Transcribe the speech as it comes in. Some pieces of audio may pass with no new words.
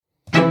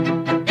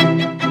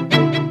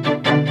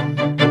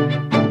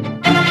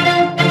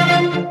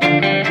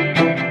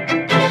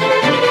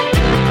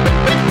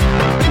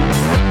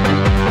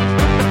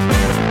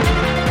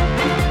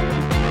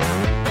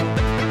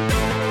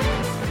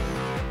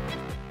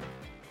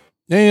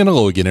And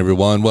hello again,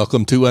 everyone.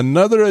 Welcome to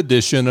another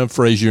edition of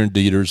Frazier and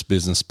Deeter's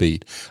Business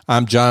Beat.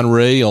 I'm John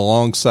Ray,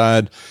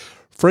 alongside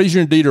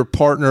Frazier and Deeter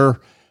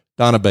partner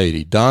Donna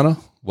Beatty. Donna,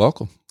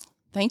 welcome.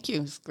 Thank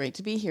you. It's great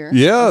to be here.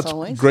 Yeah, as it's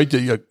always. great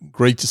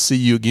to see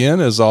you again,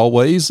 as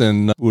always.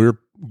 And we're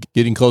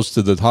getting close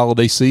to the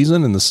holiday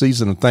season and the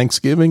season of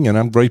Thanksgiving, and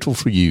I'm grateful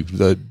for you.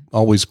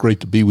 Always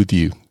great to be with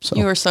you. So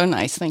you are so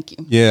nice. Thank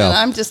you. Yeah, and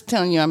I'm just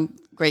telling you, I'm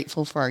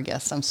grateful for our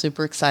guests. I'm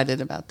super excited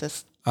about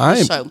this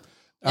show.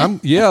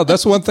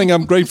 That's one thing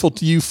I'm grateful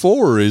to you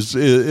for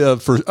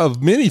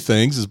of many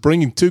things is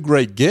bringing two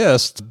great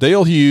guests,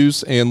 Dale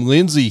Hughes and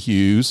Lindsey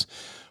Hughes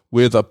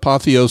with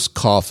Apotheos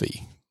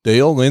Coffee.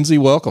 Dale, Lindsey,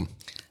 welcome.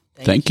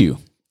 Thank you.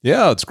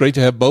 Yeah, it's great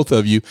to have both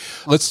of you.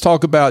 Let's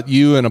talk about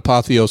you and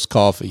Apotheos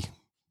Coffee.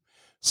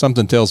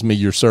 Something tells me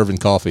you're serving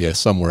coffee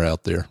somewhere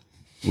out there.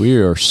 We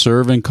are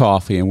serving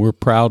coffee, and we're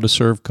proud to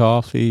serve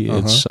coffee.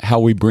 It's how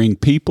we bring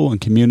people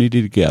and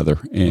community together,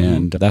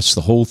 and that's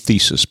the whole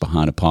thesis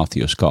behind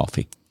Apotheos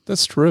Coffee.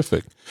 That's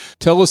terrific.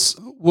 Tell us,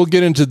 we'll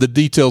get into the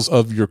details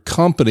of your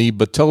company,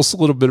 but tell us a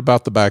little bit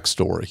about the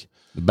backstory.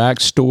 The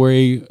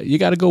backstory, you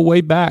got to go way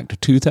back to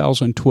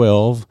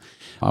 2012.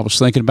 I was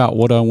thinking about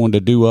what I wanted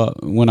to do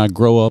when I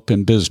grow up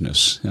in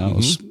business. I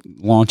was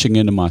launching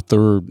into my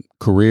third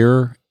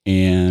career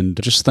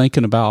and just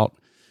thinking about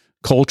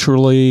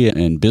culturally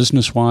and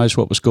business-wise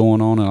what was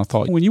going on. And I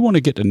thought, when you want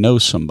to get to know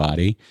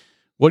somebody,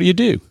 what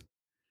do?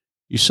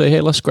 You say,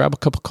 hey, let's grab a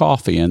cup of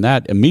coffee. And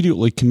that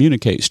immediately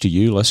communicates to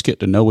you, let's get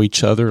to know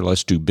each other.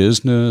 Let's do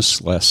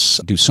business. Let's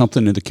do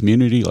something in the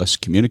community. Let's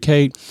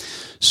communicate.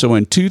 So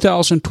in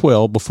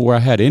 2012, before I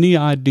had any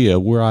idea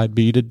where I'd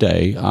be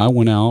today, I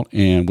went out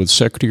and with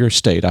Secretary of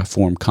State, I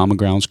formed Common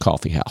Grounds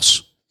Coffee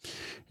House.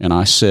 And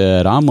I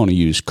said, I'm going to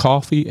use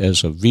coffee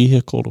as a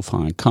vehicle to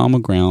find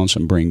common grounds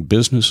and bring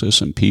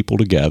businesses and people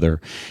together.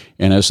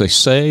 And as they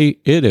say,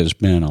 it has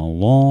been a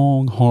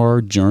long,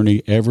 hard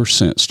journey ever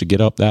since to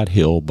get up that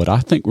hill. But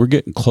I think we're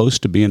getting close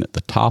to being at the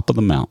top of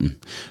the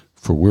mountain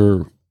for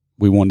where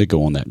we wanted to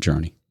go on that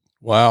journey.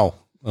 Wow.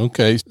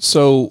 Okay.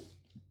 So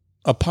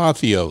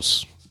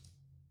Apotheos.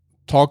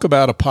 Talk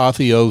about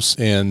Apotheos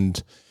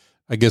and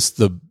I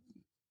guess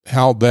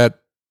how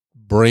that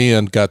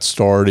brand got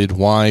started,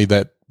 why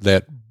that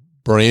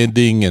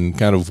branding and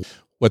kind of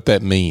what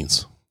that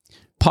means.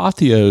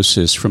 Apotheos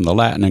is from the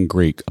Latin and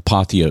Greek,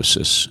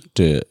 apotheosis,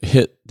 to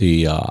hit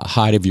the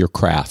height of your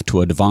craft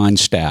to a divine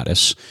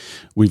status.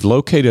 We've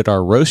located our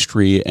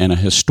roastery in a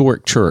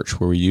historic church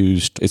where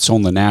it's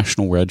on the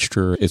National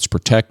Register, it's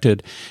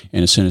protected,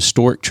 and it's an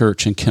historic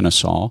church in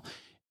Kennesaw.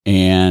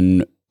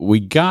 And we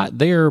got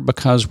there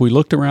because we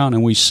looked around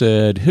and we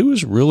said, who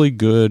is really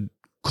good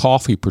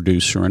coffee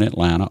producer in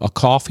Atlanta, a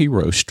coffee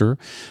roaster?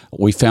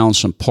 We found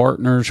some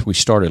partners. We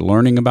started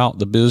learning about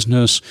the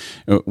business.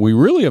 We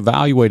really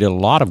evaluated a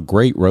lot of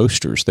great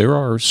roasters. There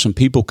are some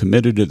people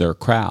committed to their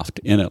craft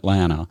in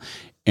Atlanta.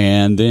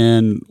 And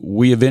then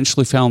we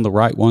eventually found the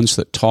right ones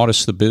that taught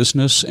us the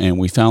business, and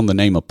we found the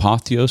name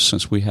Apotheos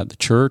since we had the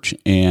church.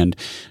 And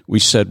we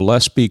said,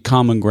 let's be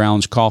Common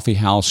Grounds Coffee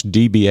House,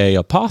 DBA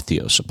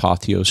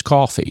Apotheos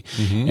Coffee.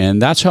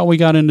 And that's how we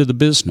got into the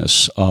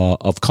business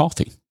of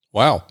coffee.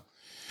 Wow.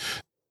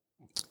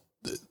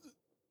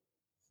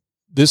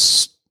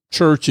 This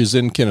church is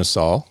in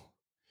Kennesaw,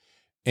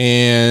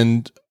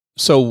 and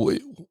so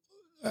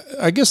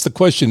I guess the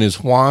question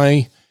is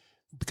why,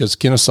 because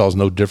Kennesaw is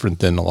no different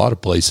than a lot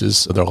of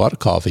places. There are a lot of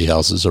coffee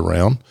houses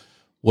around.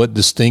 What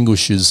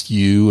distinguishes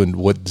you and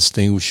what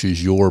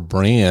distinguishes your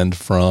brand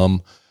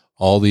from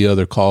all the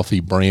other coffee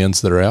brands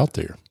that are out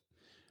there?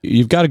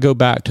 You've got to go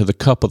back to the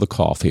cup of the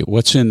coffee.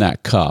 What's in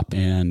that cup?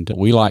 And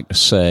we like to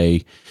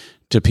say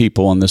to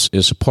people, and this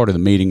is a part of the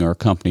meeting or a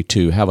company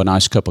too, have a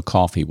nice cup of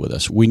coffee with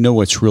us. We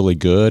know it's really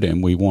good,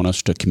 and we want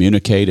us to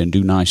communicate and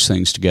do nice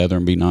things together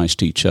and be nice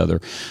to each other.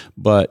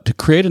 But to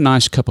create a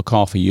nice cup of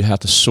coffee, you have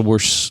to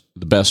source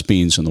the best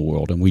beans in the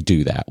world, and we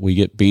do that. We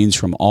get beans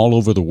from all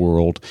over the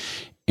world,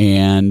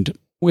 and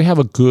we have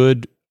a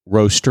good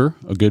roaster,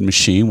 a good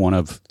machine, one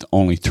of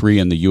only 3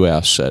 in the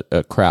U.S.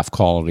 at craft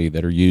quality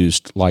that are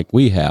used like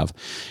we have.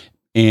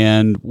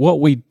 And what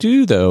we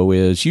do, though,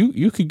 is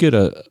you could get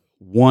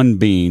one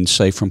bean,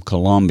 say from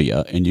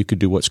Colombia, and you could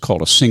do what's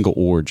called a single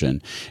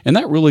origin. And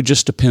that really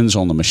just depends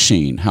on the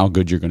machine, how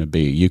good you're going to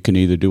be. You can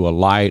either do a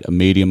light, a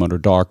medium, or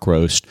a dark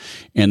roast,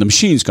 and the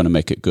machine's going to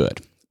make it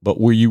good.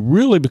 But where you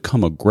really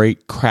become a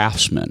great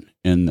craftsman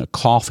in the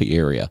coffee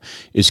area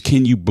is,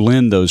 can you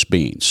blend those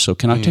beans? So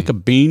can I take a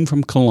bean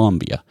from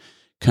Colombia?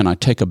 Can I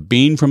take a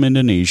bean from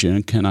Indonesia,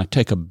 and can I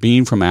take a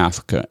bean from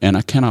Africa,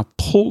 and can I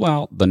pull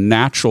out the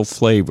natural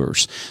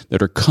flavors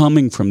that are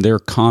coming from their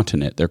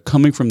continent, they're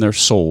coming from their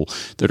soul,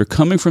 that are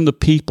coming from the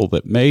people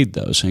that made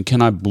those, and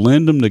can I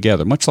blend them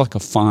together, much like a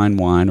fine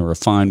wine or a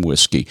fine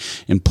whiskey,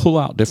 and pull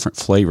out different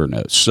flavor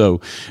notes? So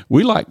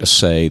we like to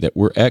say that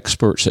we're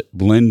experts at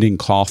blending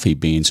coffee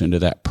beans into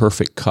that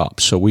perfect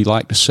cup. So we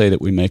like to say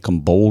that we make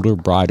them bolder,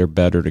 brighter,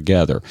 better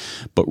together.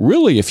 But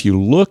really, if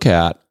you look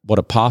at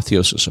what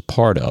Apotheos is a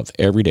part of,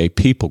 Everyday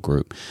People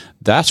Group,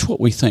 that's what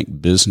we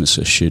think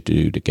businesses should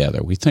do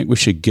together. We think we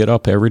should get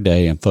up every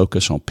day and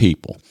focus on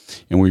people.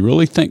 And we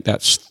really think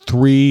that's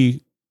 3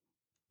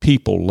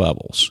 people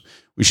levels.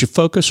 We should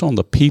focus on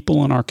the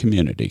people in our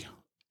community.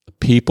 The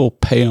people,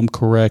 pay them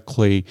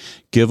correctly,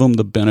 give them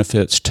the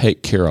benefits,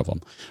 take care of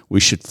them. We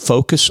should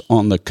focus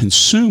on the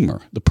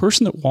consumer, the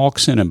person that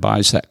walks in and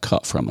buys that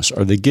cup from us.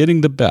 Are they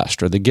getting the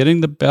best? Are they getting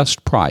the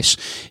best price?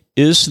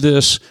 Is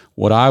this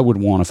what I would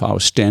want if I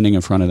was standing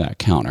in front of that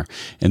counter?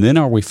 And then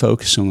are we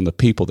focusing on the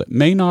people that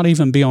may not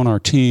even be on our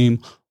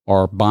team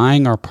or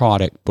buying our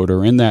product but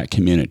are in that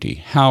community?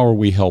 How are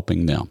we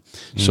helping them?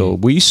 So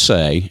we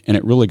say, and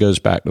it really goes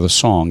back to the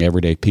song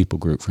Everyday People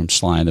Group from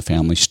Sly and the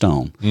Family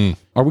Stone.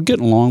 Are we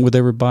getting along with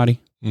everybody?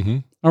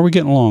 Are we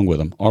getting along with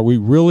them? Are we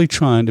really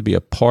trying to be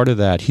a part of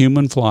that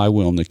human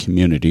flywheel in the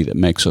community that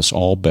makes us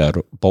all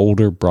better,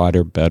 bolder,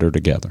 brighter, better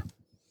together?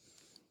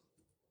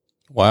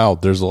 Wow,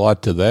 there's a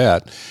lot to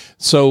that.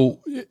 So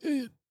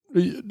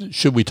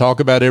should we talk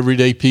about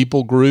Everyday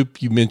People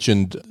Group? You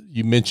mentioned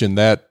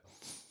that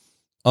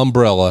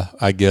umbrella,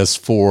 I guess,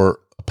 for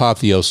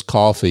Apotheos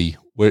Coffee.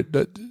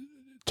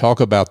 Talk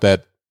about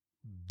that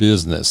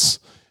business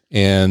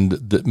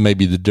and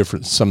maybe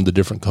some of the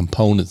different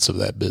components of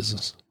that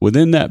business.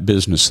 Within that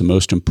business, the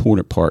most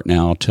important part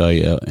now, I'll tell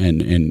you,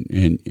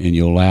 and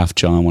you'll laugh,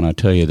 John, when I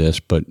tell you this,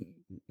 but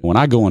when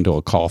I go into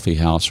a coffee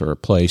house or a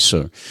place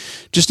or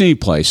just any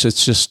place,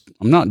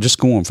 I'm not just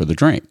going for the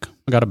drink.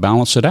 I got to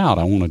balance it out.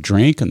 I want a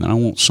drink and then I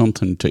want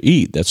something to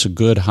eat. That's a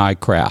good high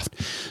craft.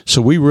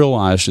 So we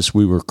realized as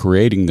we were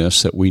creating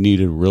this that we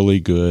needed a really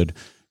good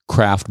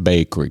craft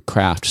bakery,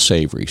 craft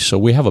savory. So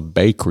we have a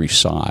bakery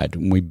side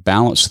and we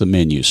balance the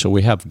menu. So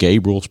we have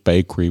Gabriel's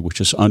Bakery, which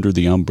is under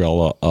the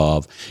umbrella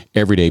of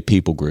Everyday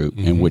People Group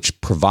and which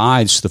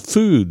provides the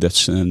food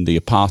that's in the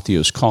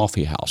Apotheos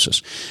Coffee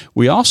houses.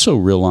 We also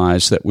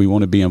realize that we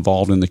want to be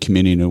involved in the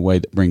community in a way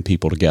that bring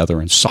people together,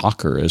 and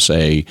soccer is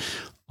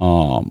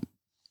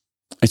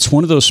it's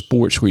one of those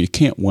sports where you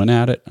can't win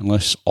at it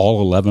unless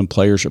all 11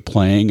 players are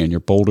playing and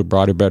you're bolder,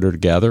 brighter, better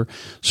together.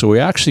 So we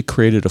actually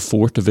created a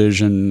 4th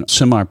division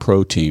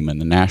semi-pro team in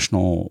the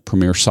National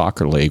Premier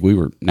Soccer League. We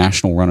were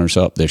national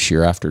runners-up this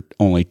year after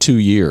only 2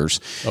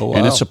 years. Oh, wow.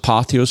 And it's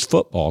Apotheos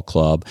Football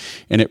Club.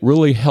 And it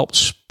really helps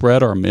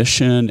spread our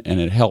mission and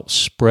it helps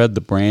spread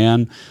the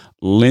brand.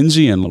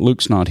 Lindsey, and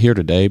Luke's not here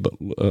today, but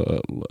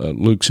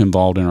Luke's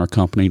involved in our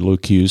company,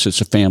 Luke Hughes. It's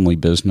a family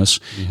business.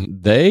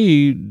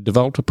 They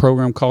developed a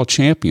program called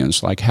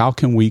Champions, like how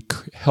can we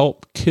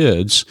help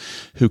kids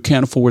who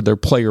can't afford their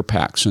player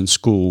packs in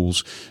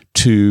schools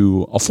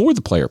to afford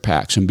the player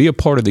packs and be a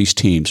part of these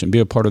teams and be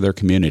a part of their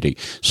community.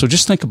 So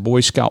just think of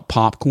Boy Scout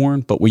popcorn,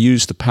 but we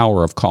use the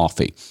power of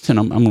coffee. And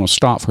I'm going to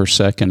stop for a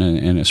second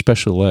and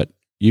especially let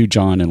you,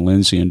 John, and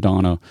Lindsey and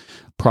Donna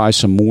pry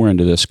some more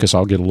into this because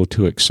I'll get a little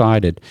too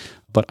excited.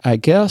 But I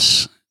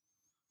guess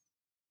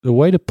the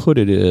way to put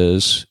it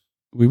is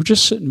we were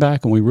just sitting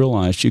back and we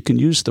realized you can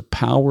use the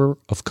power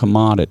of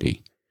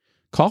commodity.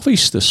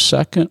 Coffee's the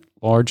second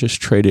largest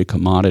traded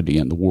commodity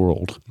in the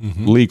world,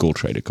 legal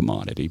traded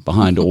commodity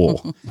behind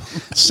oil.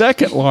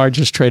 Second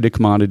largest traded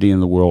commodity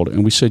in the world.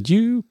 And we said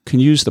you can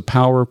use the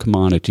power of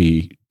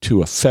commodity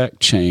to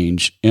affect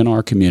change in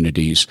our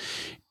communities.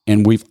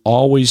 And we've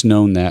always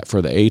known that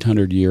for the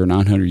 800-year,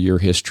 900-year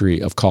history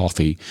of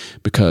coffee,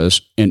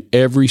 because in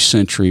every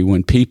century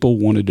when people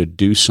wanted to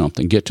do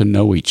something, get to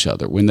know each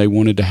other, when they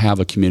wanted to have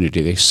a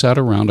community, they sat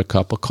around a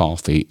cup of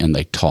coffee and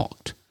they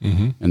talked.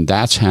 And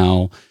that's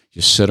how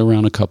you sit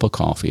around a cup of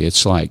coffee.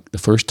 It's like the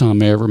first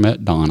time I ever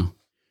met Donna.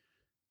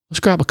 Let's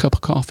grab a cup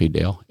of coffee,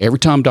 Dale. Every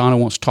time Donna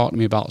wants to talk to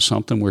me about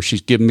something where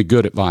she's giving me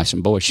good advice,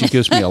 and boy, she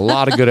gives me a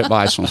lot of good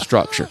advice on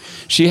structure.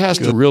 She has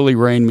to really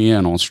rein me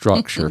in on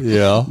structure.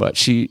 Yeah.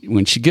 But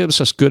when she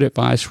gives us good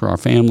advice for our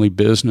family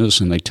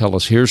business and they tell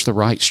us, here's the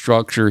right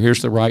structure,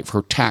 here's the right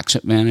for tax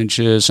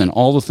advantages and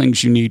all the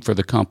things you need for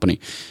the company,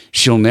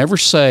 she'll never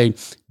say,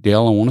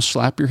 Dale, I want to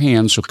slap your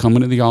hand, so come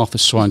into the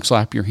office so I can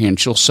slap your hand.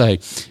 She'll say,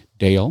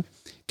 Dale,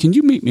 can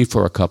you meet me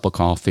for a cup of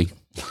coffee?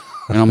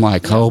 And I'm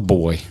like, oh,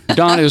 boy.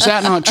 Donna, is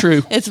that not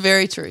true? It's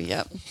very true,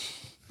 yep.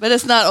 But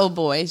it's not, oh,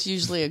 boy. It's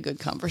usually a good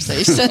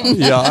conversation.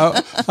 Yeah,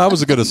 I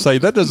was going to say,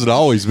 that doesn't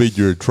always mean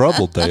you're in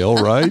trouble, Dale,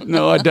 right?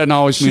 No, it doesn't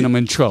always mean I'm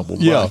in trouble.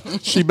 Yeah,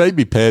 she may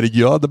be patting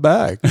you on the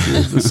back.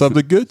 There's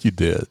something good you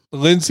did.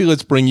 Lindsey,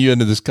 let's bring you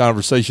into this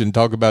conversation and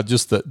talk about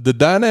just the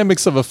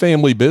dynamics of a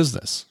family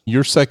business.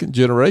 You're second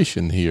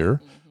generation here.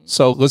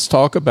 So let's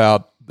talk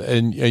about,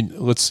 and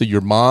let's see,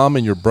 your mom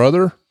and your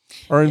brother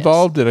are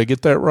involved. Yes. Did I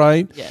get that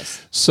right?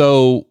 Yes.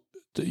 So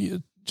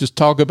just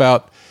talk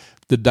about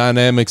the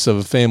dynamics of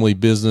a family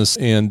business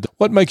and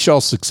what makes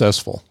y'all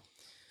successful.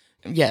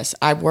 Yes,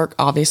 I work,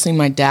 obviously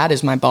my dad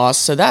is my boss,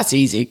 so that's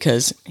easy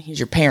because he's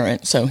your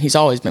parent, so he's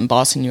always been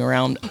bossing you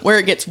around. Where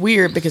it gets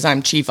weird, because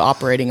I'm chief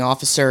operating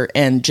officer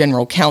and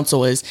general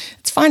counsel, is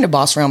it's fine to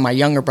boss around my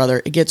younger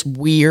brother. It gets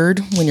weird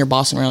when you're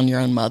bossing around your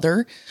own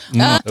mother.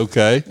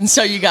 Okay. And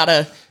so you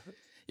gotta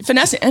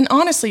finesse it. And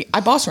honestly, I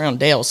boss around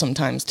Dale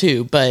sometimes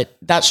too, but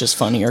that's just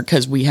funnier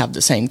because we have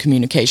the same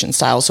communication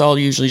style. So I'll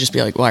usually just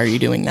be like, why are you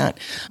doing that?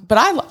 But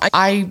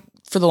I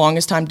for the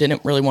longest time,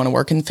 didn't really want to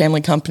work in the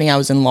family company. I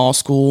was in law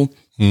school.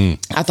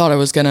 I thought I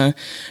was going to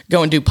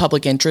go and do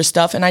public interest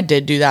stuff. And I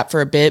did do that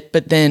for a bit,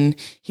 but then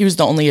he was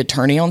the only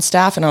attorney on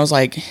staff. And I was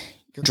like,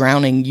 you're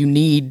drowning. You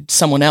need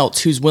someone else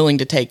who's willing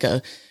to take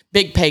a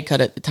big pay cut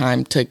at the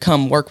time to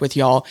come work with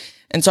y'all.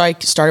 And so I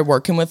started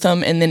working with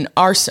them. And then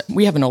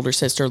we have an older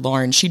sister,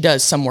 Lauren. She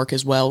does some work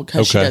as well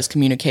because she does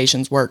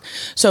communications work.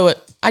 So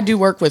I do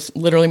work with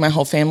literally my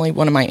whole family.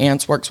 One of my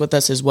aunts works with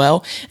us as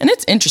well. And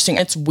it's interesting.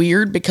 It's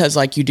weird because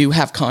like you do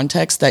have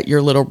context that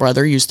your little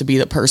brother used to be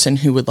the person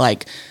who would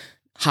like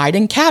hide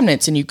in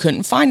cabinets and you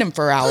couldn't find him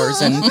for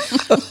hours and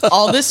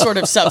all this sort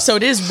of stuff. So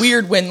it is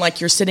weird when like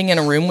you're sitting in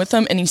a room with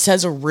him and he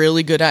says a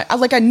really good,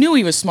 I knew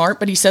he was smart,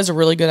 but he says a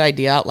really good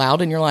idea out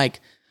loud and you're like,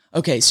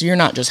 okay, so you're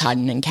not just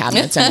hiding in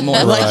cabinets anymore.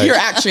 Right. Like you're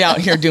actually out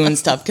here doing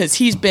stuff because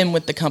he's been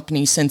with the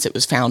company since it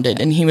was founded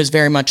and he was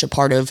very much a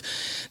part of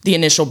the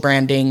initial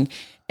branding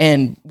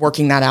and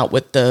working that out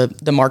with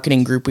the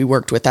marketing group we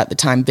worked with at the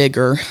time,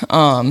 Bigger.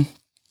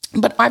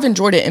 But I've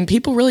enjoyed it and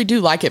people really do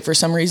like it for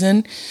some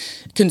reason.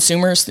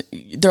 Consumers,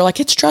 they're like,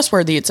 it's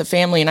trustworthy. It's a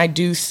family. And I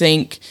do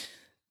think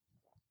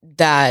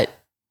that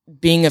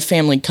being a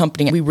family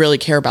company, we really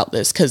care about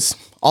this because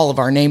all of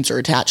our names are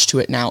attached to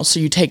it now. So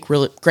you take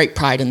really great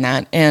pride in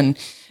that. And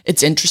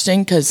it's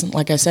interesting because,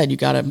 like I said, you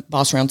got to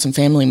boss around some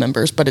family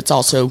members, but it's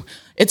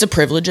a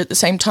privilege at the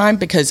same time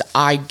because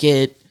I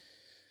get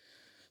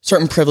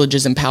certain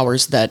privileges and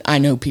powers that I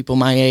know people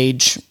my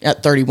age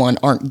at 31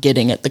 aren't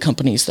getting at the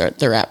companies that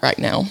they're at right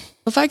now.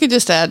 If I could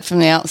just add from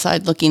the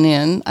outside looking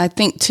in, I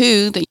think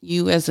too that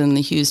you, as in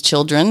the Hughes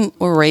children,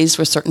 were raised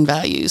with certain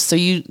values. So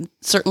you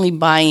certainly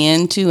buy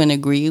into and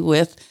agree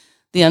with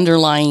the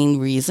underlying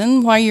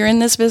reason why you're in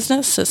this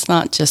business. It's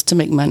not just to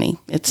make money.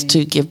 It's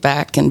to give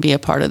back and be a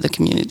part of the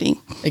community.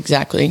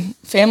 Exactly.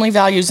 Family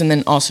values and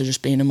then also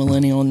just being a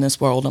millennial in this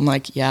world. I'm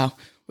like, yeah,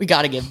 we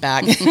got to give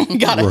back. We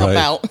got to help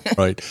out.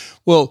 Right.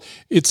 Well,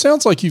 it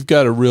sounds like you've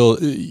got a real,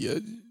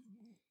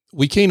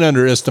 we can't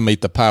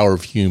underestimate the power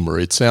of humor.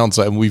 It sounds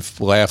like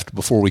we've laughed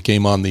before we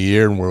came on the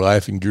air and we're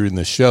laughing during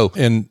the show.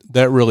 And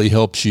that really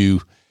helps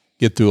you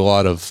get through a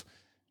lot of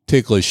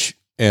ticklish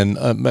and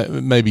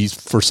maybe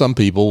for some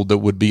people that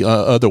would be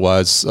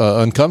otherwise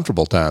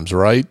uncomfortable times,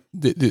 right?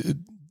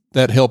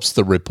 That helps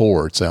the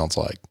rapport, it sounds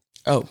like.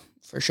 Oh,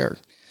 for sure.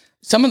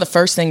 Some of the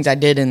first things I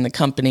did in the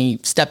company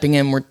stepping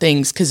in were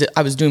things, because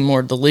I was doing more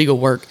of the legal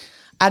work,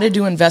 I had to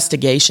do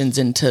investigations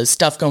into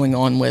stuff going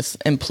on with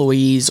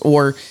employees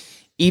or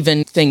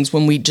even things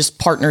when we just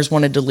partners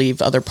wanted to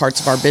leave other parts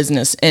of our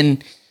business.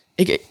 And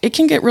it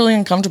can get really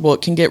uncomfortable.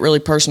 It can get really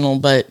personal,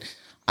 but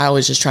I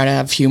always just try to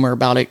have humor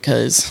about it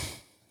because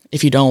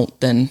if you don't,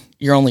 then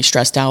you're only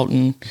stressed out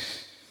and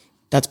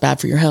that's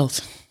bad for your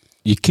health.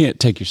 You can't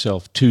take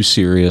yourself too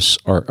serious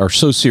or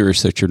so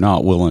serious that you're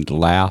not willing to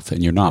laugh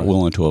and you're not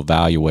willing to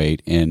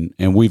evaluate. And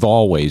we've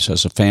always,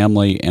 as a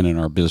family and in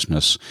our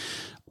business,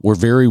 we're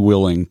very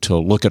willing to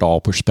look at all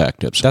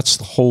perspectives. That's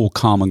the whole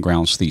common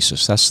grounds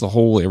thesis. That's the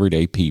whole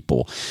everyday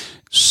people.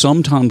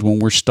 Sometimes when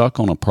we're stuck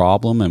on a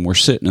problem and we're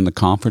sitting in the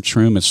conference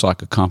room, it's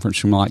like a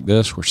conference room like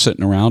this, we're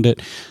sitting around it,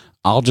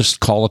 I'll just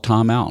call a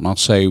timeout and I'll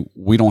say,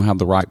 we don't have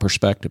the right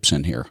perspectives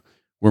in here.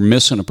 We're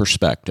missing a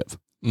perspective.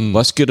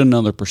 Let's get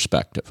another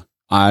perspective.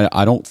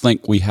 I don't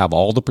think we have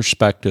all the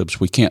perspectives.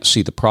 We can't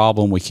see the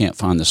problem. We can't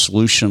find the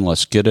solution.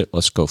 Let's get it.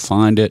 Let's go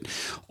find it.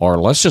 Or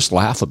let's just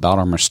laugh about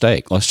our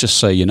mistake. Let's just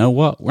say, you know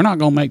what? We're not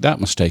going to make that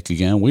mistake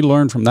again. We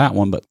learned from that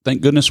one, but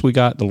thank goodness we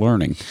got the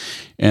learning.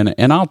 And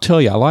I'll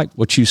tell you, I like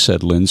what you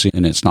said, Lindsey,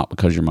 and it's not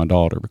because you're my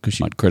daughter, because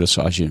she might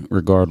criticize you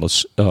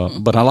regardless.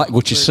 But I like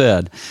what you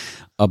said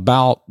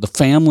about the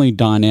family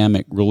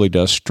dynamic really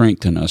does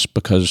strengthen us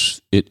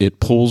because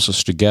it pulls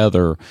us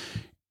together,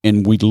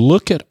 and we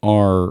look at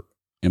our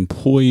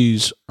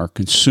employees, our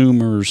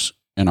consumers,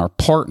 and our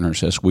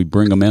partners as we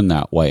bring them in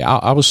that way.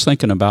 I was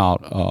thinking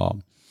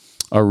about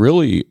a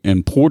really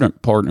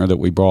important partner that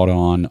we brought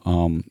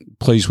on,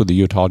 plays with the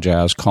Utah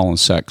Jazz, Colin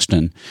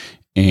Sexton,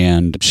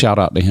 and shout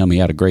out to him. He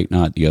had a great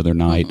night the other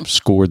night,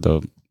 scored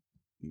the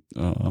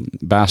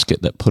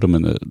basket that put him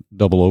in the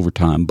double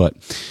overtime. But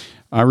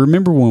I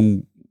remember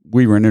when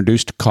we were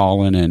introduced to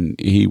Colin and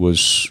he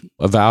was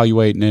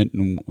evaluating it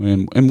and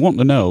wanting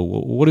to know,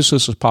 what is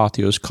this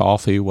Apotheos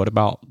Coffee? What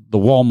about the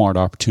Walmart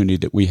opportunity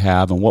that we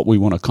have and what we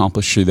want to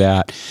accomplish through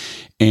that?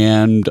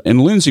 And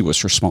Lindsey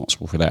was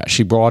responsible for that.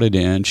 She brought it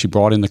in. She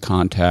brought in the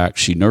contact.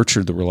 She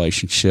nurtured the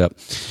relationship.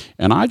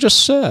 And I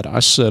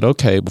said,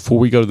 okay, before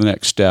we go to the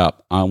next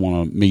step, I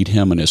want to meet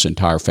him and his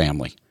entire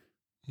family.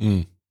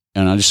 And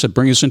I just said,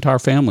 bring his entire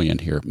family in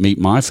here. Meet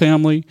my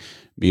family,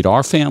 meet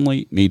our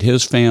family, meet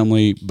his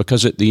family,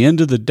 because at the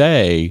end of the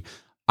day,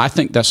 I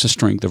think that's the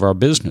strength of our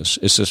business.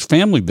 It's this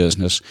family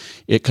business.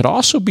 It could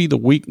also be the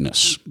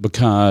weakness,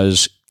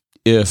 because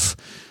if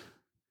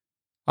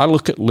I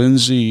look at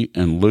Lindsay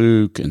and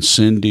Luke and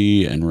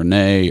Cindy and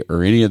Renee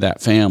or any of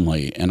that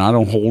family, and I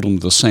don't hold them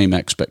to the same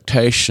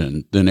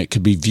expectation, then it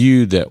could be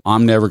viewed that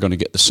I'm never going to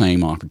get the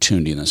same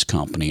opportunity in this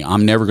company.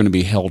 I'm never going to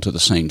be held to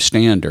the same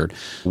standard.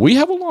 We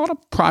have a lot of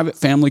private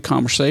family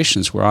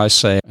conversations where I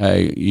say,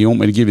 hey, you want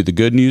me to give you the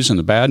good news and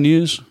the bad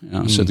news? And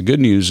I said, the good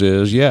news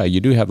is, yeah,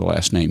 you do have the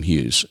last name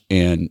Hughes.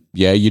 And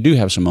yeah, you do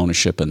have some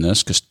ownership in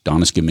this because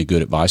Donna's giving me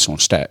good advice on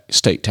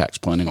state tax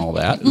planning, all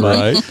that.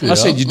 But Right. Yeah. I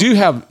said, you do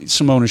have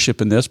some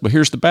ownership in this, but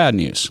here's the bad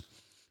news.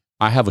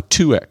 I have a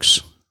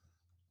 2X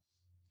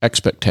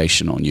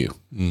expectation on you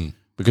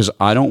because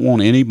I don't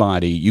want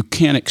anybody, you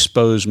can't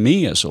expose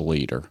me as a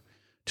leader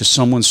to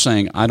someone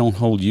saying, I don't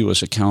hold you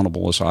as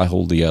accountable as I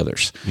hold the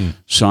others.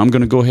 So I'm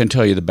going to go ahead and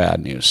tell you the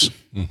bad news.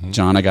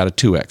 John, I got a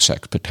 2X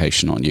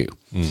expectation on you.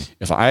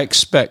 If I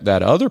expect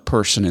that other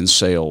person in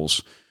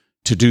sales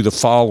to do the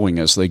following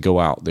as they go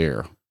out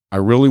there, I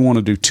really want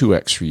to do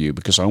 2X for you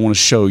because I want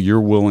to show you're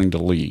willing to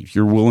lead.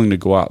 You're willing to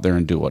go out there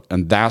and do it.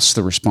 And that's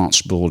the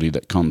responsibility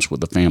that comes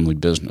with the family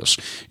business,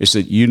 is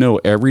that you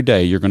know every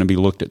day you're going to be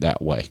looked at that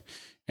way.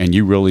 And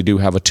you really do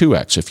have a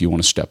 2X if you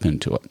want to step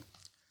into it.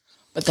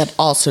 But that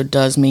also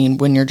does mean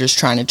when you're just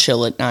trying to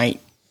chill at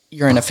night,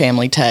 you're in a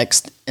family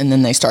text, and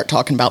then they start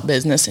talking about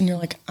business, and you're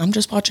like, I'm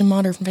just watching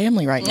Modern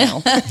Family right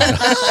now.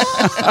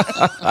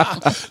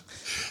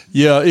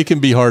 Yeah, it can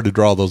be hard to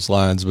draw those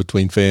lines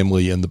between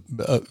family and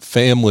the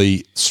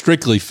family,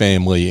 strictly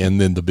family,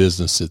 and then the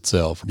business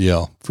itself.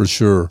 Yeah, for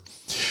sure.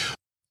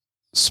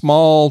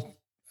 Small,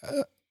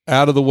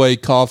 out of the way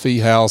coffee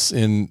house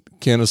in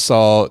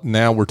Kennesaw.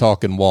 Now we're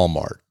talking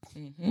Walmart.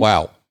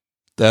 Wow,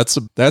 that's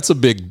a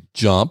big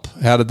jump.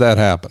 How did that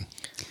happen?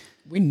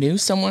 We knew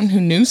someone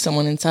who knew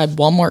someone inside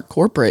Walmart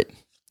corporate.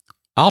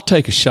 I'll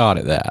take a shot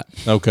at that.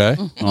 Okay.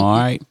 All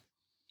right.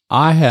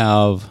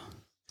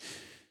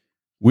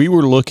 We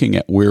were looking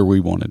at where we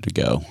wanted to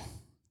go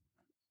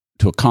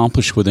to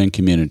accomplish within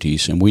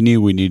communities, and we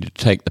knew we needed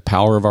to take the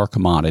power of our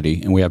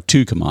commodity, and we have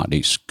two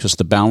commodities because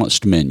the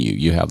balanced menu.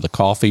 You have the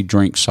coffee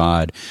drink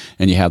side,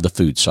 and you have the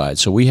food side.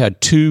 So we had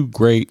two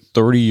great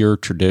 30-year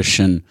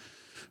tradition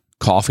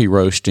coffee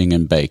roasting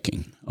and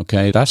baking.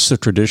 Okay, that's the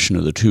tradition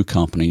of the two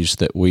companies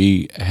that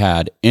we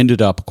had ended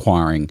up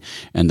acquiring,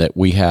 and that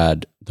we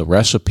had the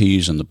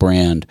recipes and the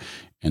brand,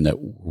 and that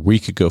we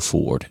could go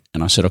forward.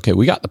 And I said, okay,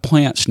 we got the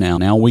plants now.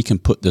 Now we can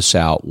put this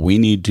out. We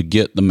need to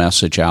get the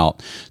message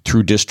out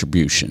through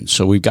distribution.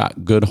 So we've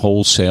got good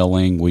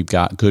wholesaling. We've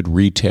got good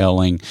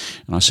retailing.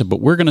 And I said,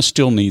 but we're going to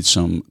still need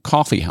some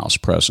coffee house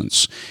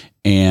presence.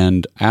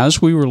 And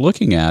as we were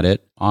looking at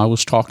it, I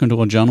was talking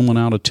to a gentleman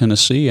out of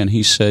Tennessee, and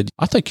he said,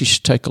 I think you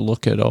should take a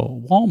look at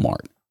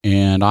Walmart.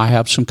 And I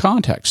have some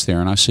contacts there.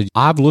 And I said,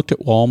 I've looked at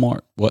Walmart,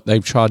 what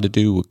they've tried to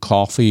do with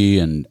coffee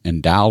in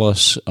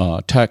Dallas,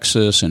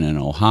 Texas, and in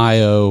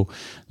Ohio.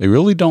 They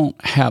really don't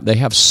have, they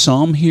have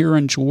some here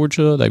in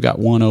Georgia. They've got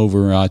one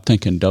over, I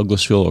think, in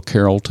Douglasville or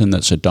Carrollton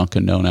that's a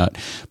Dunkin' Donut.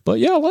 But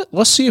yeah,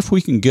 let's see if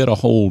we can get a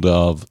hold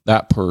of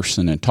that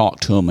person and talk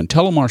to them and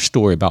tell them our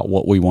story about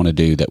what we want to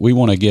do, that we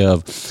want to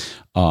give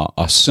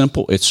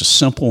it's a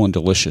simple and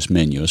delicious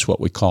menu is what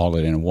we call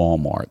it in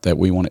Walmart, that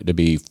we want it to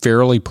be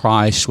fairly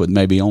priced with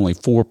maybe only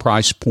 4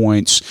 price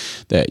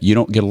points, that you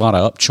don't get a lot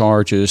of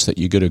upcharges, that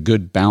you get a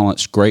good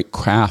balanced, great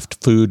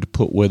craft food to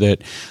put with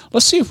it.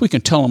 Let's see if we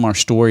can tell them our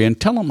story and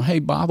tell them, hey,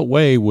 by the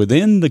way,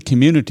 within the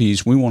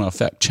communities, we want to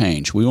affect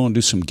change. We want to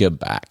do some give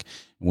back.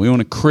 We want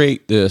to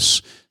create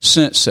this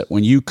sense that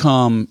when you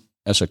come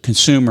as a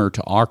consumer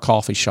to our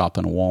coffee shop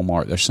in a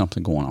Walmart, there's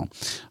something going on.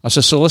 I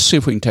said, so let's see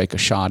if we can take a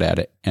shot at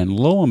it. And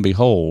lo and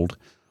behold,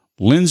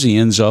 Lindsay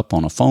ends up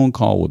on a phone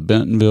call with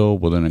Bentonville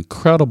with an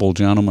incredible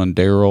gentleman,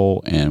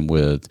 Daryl, and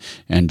with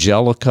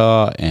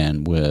Angelica,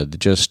 and with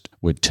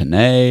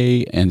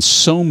Tanae, and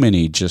so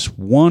many just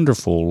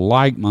wonderful,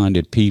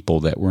 like-minded people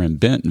that were in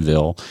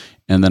Bentonville.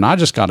 And then I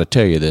just got to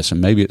tell you this,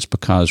 and maybe it's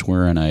because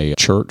we're in a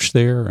church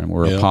there and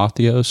we're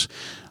Apotheos.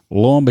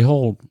 Lo and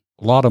behold,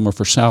 a lot of them are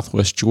for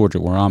Southwest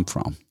Georgia, where I'm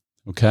from.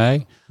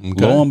 Okay?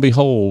 Lo and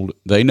behold,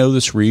 they know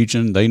this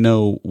region. They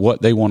know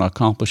what they want to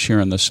accomplish here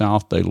in the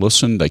South. They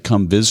listen. They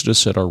come visit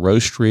us at our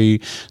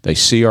roastery. They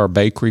see our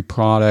bakery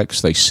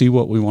products. They see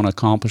what we want to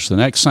accomplish. The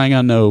next thing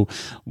I know,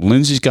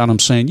 Lindsay's got them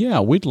saying, yeah,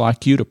 we'd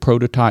like you to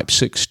prototype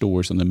 6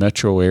 stores in the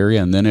metro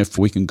area. And then if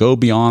we can go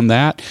beyond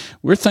that,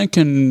 we're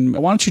thinking,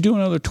 why don't you do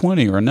another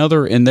 20 or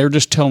another? And they're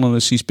just telling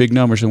us these big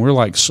numbers. And we're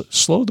like,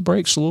 slow the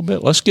brakes a little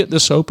bit. Let's get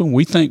this open.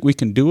 We think we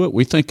can do it.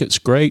 We think it's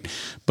great.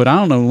 But I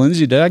don't know,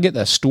 Lindsay, did I get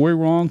that story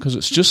wrong?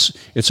 Because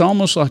it's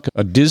almost like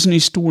a Disney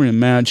story and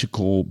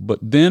magical, but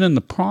then in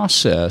the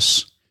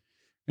process,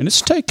 and it's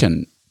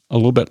taken a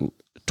little bit,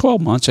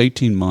 12 months,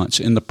 18 months,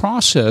 in the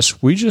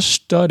process, we just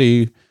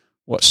study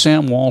what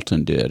Sam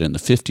Walton did in the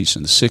 50s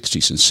and the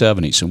 60s and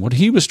 70s and what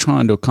he was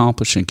trying to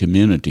accomplish in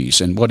communities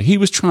and what he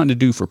was trying to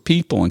do for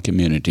people in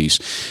communities.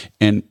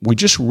 And we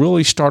just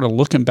really started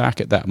looking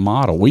back at that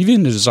model. We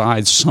even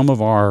designed some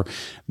of our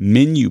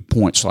menu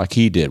points like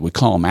he did. We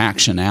call them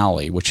Action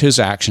Alley, which his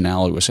Action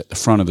Alley was at the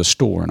front of the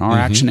store. And our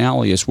Action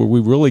Alley is where we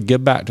really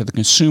give back to the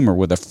consumer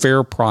with a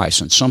fair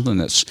price and something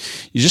that's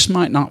you just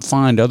might not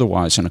find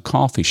otherwise in a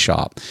coffee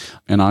shop.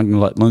 And I'm going to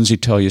let Lindsey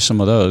tell you some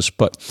of those.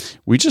 But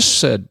we just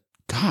said,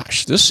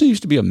 gosh, this seems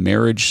to be a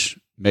marriage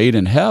made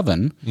in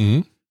heaven.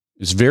 Mm-hmm.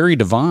 It's very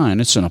divine.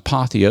 It's an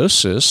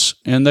apotheosis.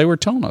 And they were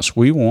telling us,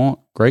 we want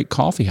great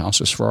coffee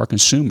houses for our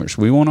consumers.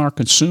 We want our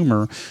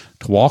consumer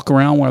to walk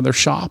around while they're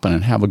shopping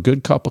and have a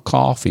good cup of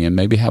coffee and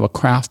maybe have a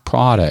craft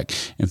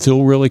product and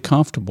feel really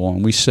comfortable.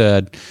 And we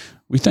said,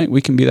 we think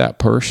we can be that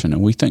person,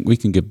 and we think we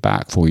can give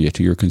back for you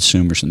to your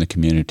consumers in the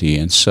community.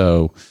 And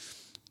so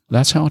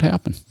that's how it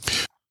happened.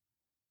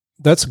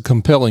 That's a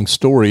compelling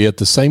story. At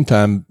the same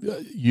time,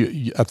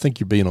 I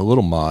think you're being a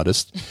little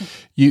modest.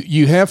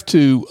 You have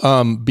to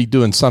be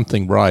doing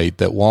something right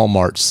that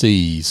Walmart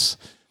sees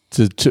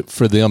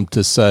for them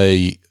to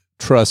say,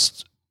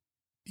 trust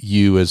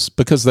you, as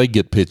because they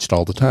get pitched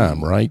all the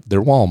time, right?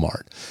 They're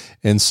Walmart.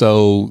 And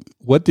so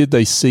what did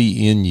they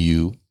see in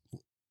you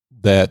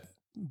that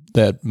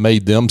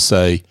made them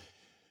say,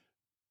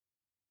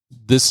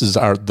 this is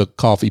the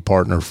coffee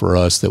partner for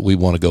us that we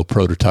want to go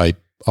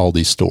prototype all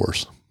these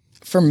stores?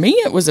 For me,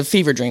 it was a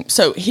fever dream.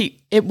 So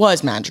it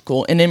was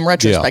magical. And in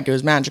retrospect, It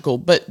was magical.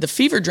 But the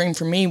fever dream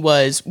for me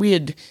was we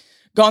had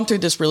gone through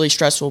this really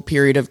stressful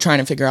period of trying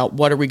to figure out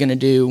what are we going to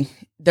do.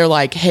 They're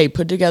like, hey,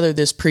 put together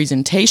this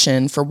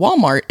presentation for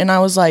Walmart. And I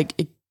was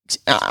like,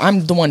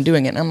 I'm the one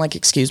doing it. And I'm like,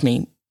 excuse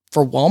me,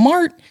 for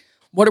Walmart?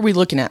 What are we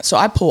looking at? So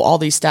I pull all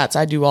these stats.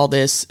 I do all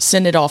this,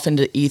 send it off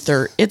into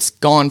Ether. It's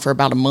gone for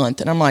about a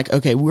month. And I'm like,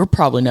 okay, we're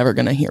probably never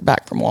going to hear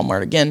back from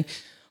Walmart again.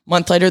 A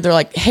month later, they're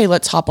like, hey,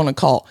 let's hop on a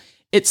call.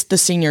 It's the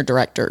senior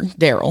director,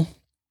 Daryl.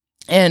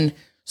 And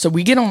so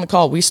we get on the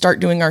call, we start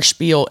doing our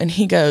spiel, and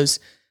he goes,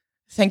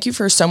 thank you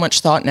for so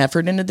much thought and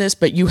effort into this,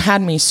 but you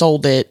had me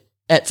sold it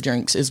at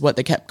drinks is what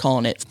they kept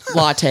calling it,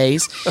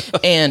 lattes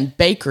and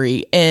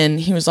bakery. And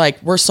he was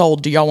like, we're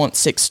sold. Do y'all want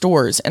 6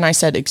 stores? And I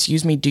said,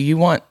 excuse me, do you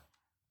want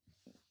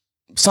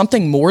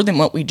something more than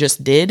what we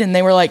just did? And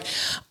they were like,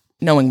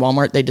 knowing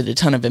Walmart, they did a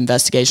ton of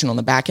investigation on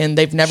the back end.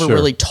 They've never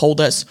really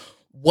told us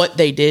what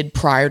they did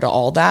prior to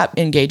all that,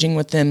 engaging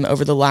with them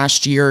over the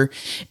last year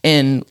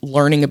and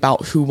learning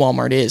about who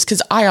Walmart is.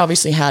 Because I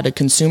obviously had a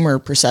consumer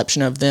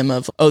perception of them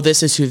of, oh,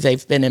 this is who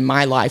they've been in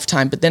my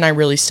lifetime. But then I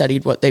really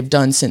studied what they've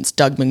done since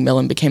Doug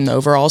McMillon became the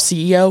overall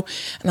CEO.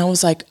 And I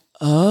was like,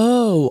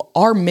 oh,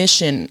 our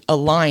mission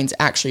aligns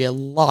actually a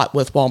lot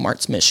with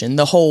Walmart's mission.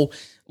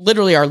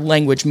 Literally our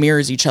language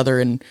mirrors each other,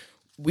 and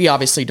we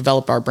obviously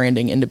developed our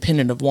branding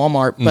independent of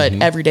Walmart, but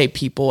everyday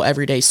people,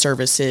 everyday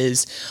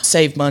services,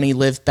 save money,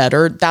 live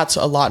better. That's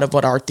a lot of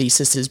what our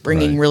thesis is,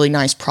 bringing really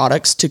nice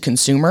products to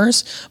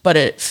consumers, but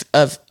at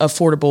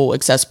affordable,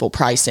 accessible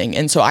pricing.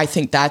 And so I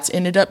think that's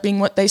ended up being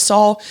what they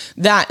saw.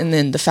 That, and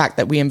then the fact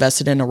that we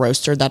invested in a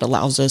roaster that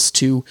allows us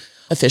to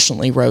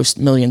efficiently roast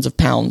millions of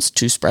pounds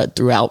to spread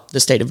throughout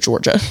the state of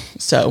Georgia.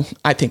 So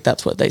I think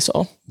that's what they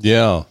saw.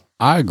 Yeah.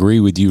 I agree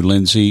with you,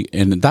 Lindsey,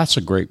 and that's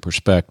a great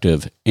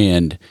perspective.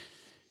 And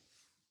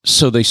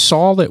so they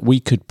saw that we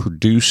could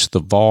produce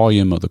the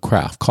volume of the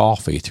craft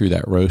coffee through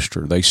that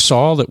roaster. They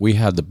saw that we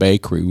had the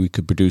bakery, we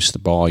could produce the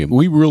volume.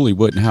 We really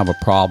wouldn't have a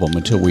problem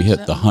until we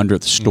hit the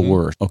 100th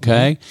store,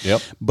 okay?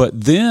 Yep. But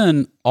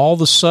then all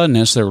of a sudden,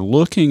 as they're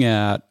looking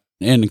at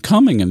and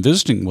coming and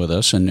visiting with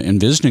us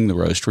and visiting the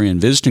roastery and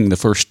visiting the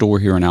first store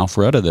here in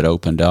Alpharetta that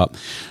opened up,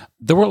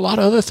 there were a lot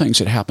of other things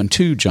that happened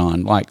too,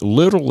 John. Like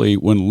literally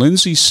when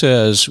Lindsey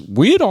says,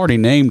 we had already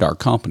named our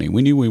company.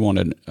 We knew we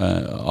wanted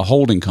a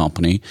holding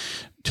company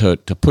to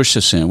push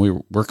this in. We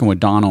were working with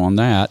Donna on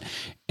that.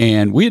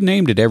 And we had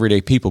named it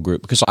Everyday People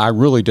Group because I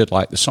really did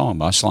like the song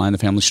by Sly and the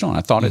Family Stone.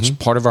 I thought it's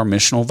part of our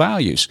missional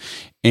values.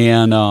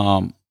 And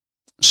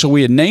so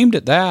we had named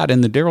it that,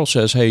 and the Daryl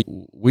says, hey,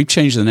 we've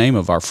changed the name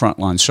of our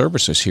frontline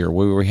services here,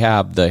 where we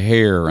have the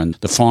hair and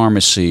the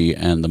pharmacy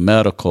and the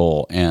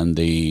medical and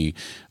the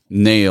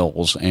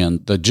nails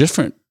and the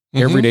different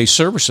everyday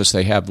services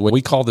they have.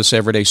 We call this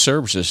everyday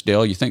services.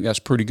 Dale, you think that's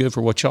pretty good for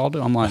what y'all do?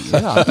 I'm like,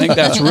 yeah, I think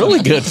that's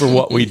really good for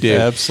what we do.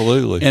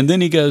 Absolutely. And then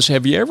he goes,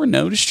 have you ever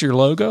noticed your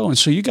logo? And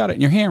so you got it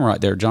in your hand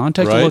right there, John.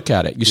 Take a look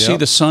at it. You see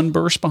the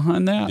sunburst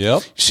behind that?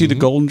 Yep. You see the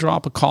golden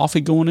drop of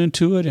coffee going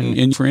into it?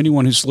 And for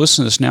anyone who's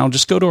listening to this now,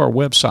 just go to our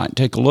website and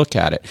take a look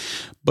at it.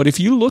 But if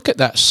you look at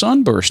that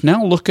sunburst,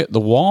 now look at the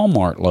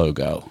Walmart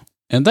logo.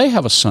 And they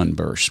have a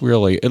sunburst,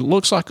 really. It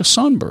looks like a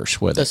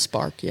sunburst with the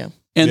spark, yeah.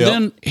 And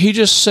then he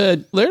just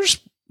said,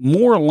 there's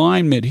more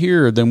alignment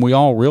here than we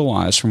all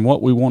realize from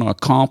what we want to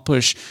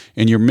accomplish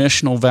and your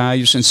missional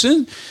values.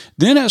 And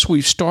then as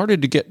we've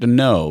started to get to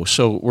know,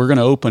 so we're going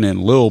to open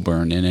in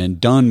Lilburn and in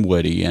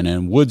Dunwoody and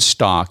in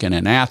Woodstock and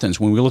in Athens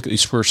when we look at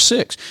these first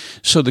 6.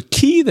 So the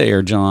key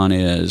there, John,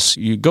 is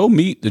you go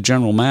meet the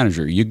general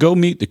manager, you go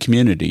meet the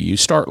community, you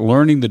start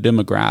learning the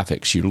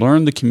demographics, you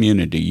learn the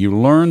community, you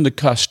learn the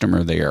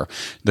customer there,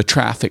 the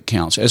traffic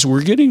counts. As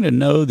we're getting to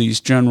know these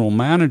general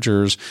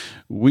managers,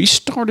 we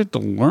started to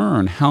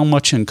learn how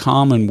much in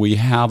common we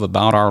have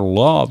about our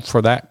love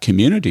for that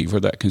community, for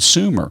that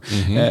consumer.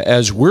 Mm-hmm.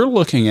 As we're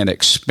looking at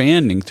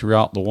expanding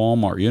throughout the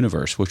Walmart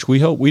universe, which we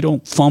hope we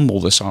don't fumble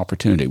this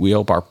opportunity. We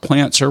hope our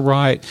plants are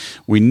right.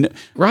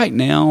 Right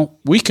now,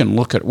 we can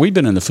look at, we've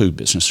been in the food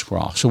business for a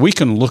while, so we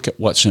can look at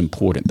what's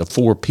important, the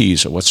 4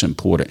 Ps of what's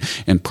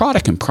important. And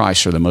product and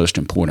price are the most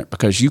important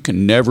because you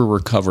can never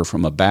recover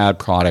from a bad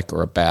product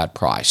or a bad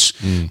price.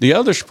 The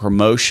other's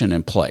promotion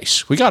and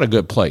place. We got a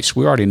good place.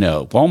 We already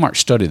know. Walmart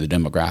studied the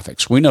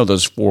demographics. We know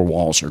those 4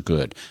 walls are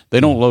good. They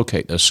don't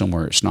locate those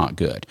somewhere it's not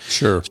good.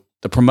 Sure.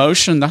 The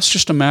promotion, that's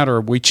just a matter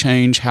of we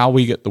change how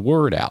we get the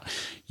word out.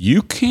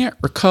 You can't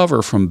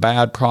recover from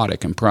bad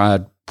product and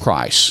bad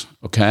price,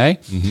 okay?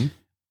 Mm-hmm.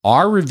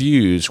 Our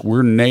reviews,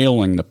 we're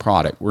nailing the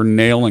product. We're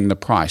nailing the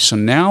price. So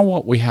now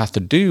what we have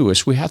to do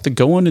is we have to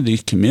go into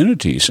these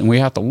communities and we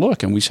have to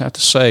look and we have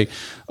to say,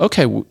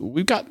 okay,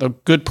 we've got the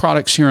good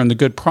products here and the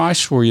good price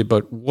for you,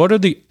 but what are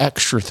the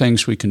extra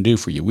things we can do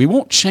for you? We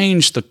won't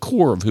change the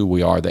core of who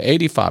we are, the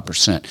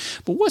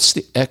 85%, but what's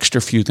the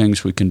extra few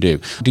things we can do?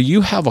 Do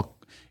you have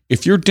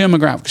if your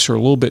demographics are a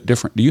little bit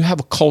different, do you have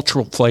a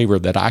cultural flavor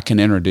that I can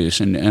introduce?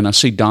 And I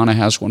see Donna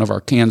has one of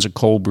our cans of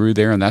cold brew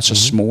there, and that's a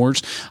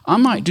s'mores. I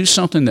might do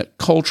something that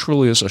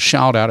culturally is a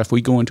shout out if we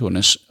go into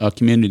a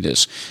community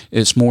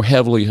that's more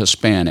heavily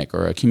Hispanic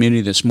or a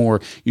community that's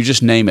more, you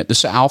just name it.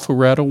 This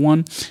Alpharetta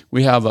one,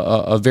 we have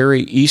a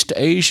very East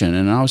Asian,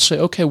 and I would say,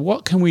 okay,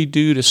 what can we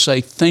do to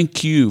say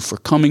thank you for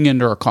coming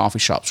into our coffee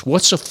shops?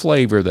 What's a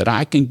flavor that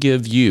I can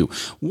give you?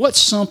 What's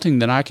something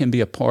that I can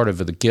be a part of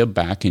the give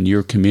back in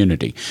your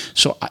community?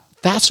 So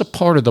that's a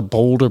part of the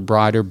bolder,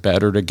 brighter,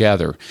 better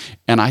together.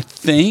 And I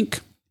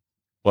think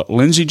what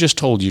Lindsey just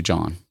told you,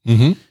 John,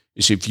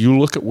 is if you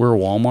look at where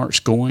Walmart's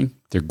going,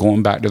 they're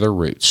going back to their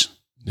roots.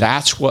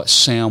 That's what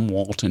Sam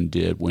Walton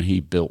did when he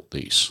built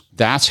these.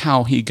 That's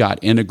how he got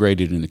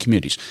integrated in the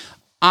communities.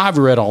 I've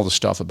read all the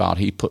stuff about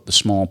he put the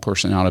small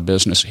person out of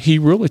business. He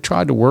really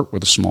tried to work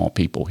with the small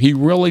people. He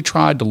really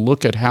tried to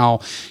look at how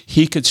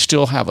he could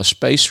still have a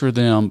space for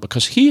them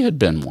because he had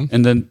been one,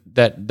 and then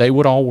that they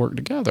would all work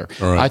together.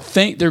 All right. I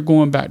think they're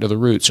going back to the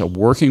roots of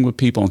working with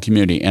people in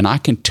community, and I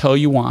can tell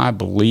you why I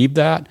believe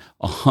that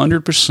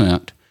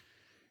 100%,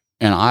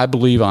 and I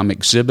believe I'm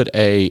Exhibit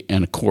A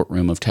in a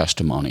courtroom of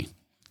testimony.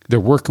 They're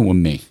working with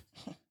me.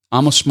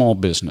 I'm a small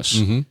business.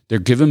 They're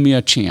giving me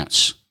a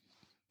chance.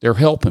 They're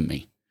helping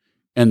me.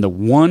 And the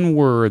one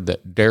word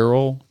that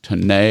Daryl,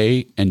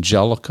 Tanae,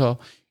 Angelica,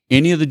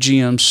 any of the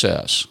GMs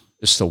says,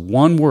 it's the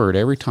one word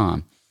every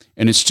time.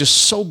 And it's just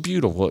so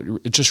beautiful.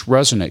 It just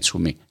resonates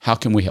with me. How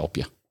can we help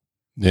you?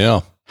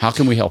 Yeah. How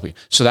can we help you?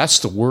 So that's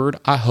the word.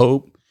 I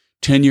hope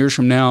 10 years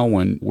from now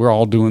when we're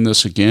all doing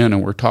this again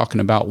and we're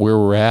talking about where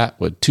we're at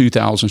with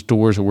 2,000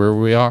 stores or wherever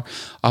we are,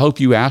 I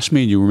hope you ask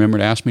me, and you remember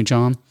to ask me,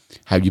 John,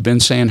 have you been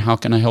saying, how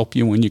can I help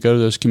you when you go to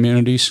those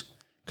communities?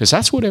 Because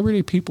that's what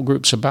Everyday People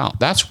Group's about.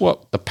 That's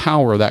what the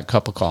power of that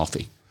cup of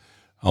coffee.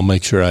 I'll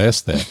make sure I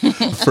ask that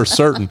for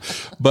certain.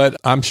 But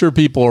I'm sure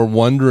people are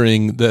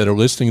wondering that are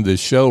listening to this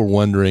show are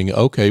wondering,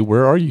 okay,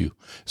 where are you?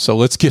 So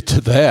let's get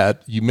to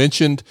that. You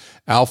mentioned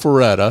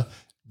Alpharetta.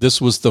 This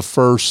was the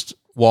first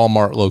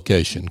Walmart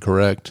location,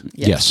 correct?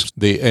 Yes.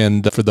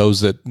 And for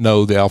those that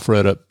know the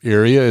Alpharetta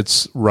area,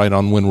 it's right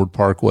on Windward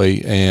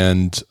Parkway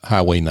and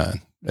Highway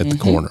 9 at the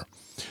corner.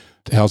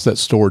 How's that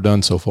store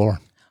done so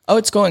far? Oh,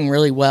 it's going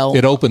really well.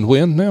 It opened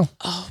when now?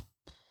 Oh,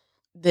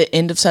 the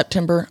end of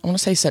September. I want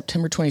to say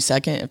September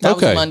 22nd. If that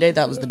was a Monday,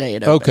 that was the day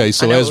it opened. Okay,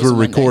 so as we're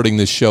recording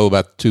this show,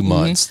 about 2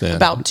 months then.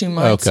 About 2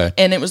 months. Okay.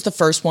 And it was the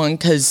first one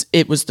because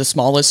it was the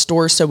smallest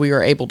store, so we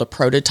were able to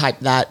prototype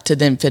that to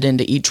then fit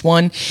into each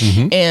one.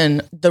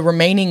 And the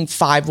remaining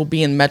 5 will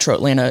be in Metro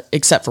Atlanta,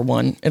 except for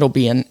one. It'll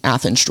be in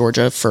Athens,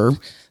 Georgia for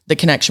the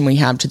connection we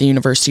have to the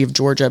University of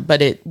Georgia.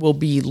 But it will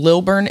be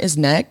Lilburn is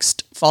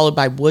next, followed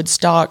by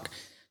Woodstock,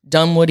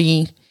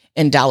 Dunwoody,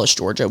 and Dallas,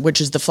 Georgia,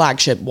 which is the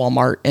flagship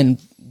Walmart in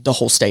the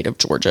whole state of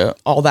Georgia.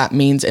 All that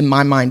means in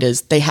my mind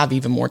is they have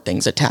even more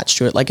things attached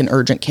to it, like an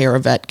urgent care, a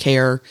vet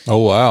care. Oh,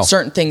 wow.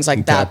 Certain things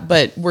like that.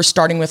 But we're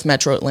starting with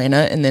Metro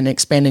Atlanta and then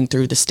expanding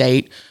through the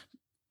state.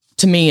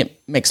 To me, it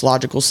makes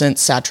logical sense,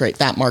 saturate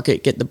that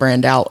market, get the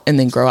brand out, and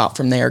then grow out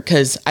from there.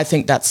 Because I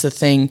think that's the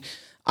thing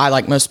I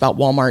like most about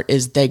Walmart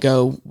is they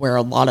go where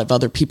a lot of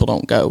other people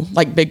don't go.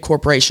 Like big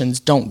corporations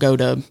don't go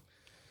to...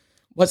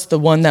 What's the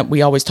one that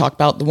we always talk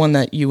about? The one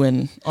that you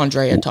and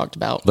Andrea talked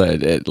about.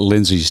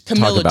 Lindsey's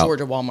talking about. Camilla,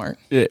 Georgia, Walmart.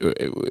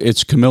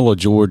 It's Camilla,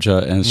 Georgia,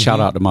 and shout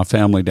out to my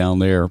family down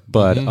there.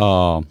 But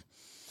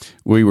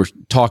we were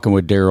talking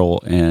with Daryl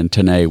and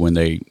Tanae when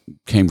they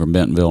came from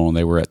Bentonville, and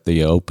they were at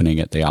the opening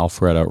at the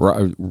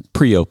Alpharetta,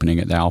 pre-opening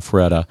at the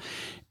Alpharetta.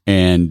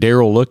 And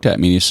Daryl looked at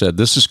me and he said,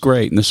 "This is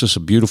great, and this is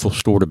a beautiful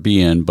store to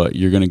be in, but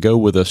you're going to go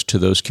with us to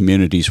those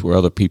communities where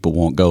other people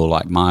won't go,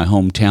 like my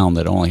hometown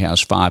that only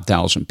has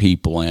 5,000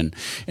 people." And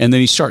then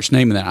he starts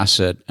naming that.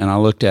 I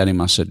looked at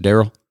him, I said,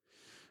 "Daryl,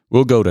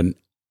 we'll go to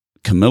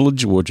Camilla,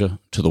 Georgia,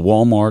 to the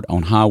Walmart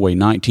on Highway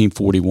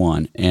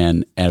 1941.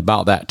 And at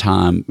about that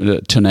time,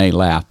 Tanae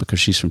laughed because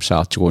she's from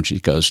South Georgia.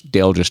 She goes,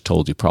 "Dale just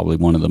told you probably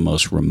one of the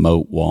most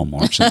remote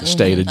Walmarts in the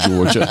state of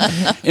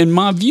Georgia." And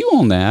my view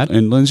on that,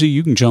 and Lindsey,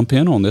 you can jump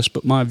in on this,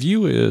 but my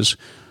view is,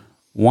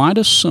 why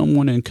does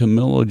someone in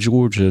Camilla,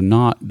 Georgia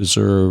not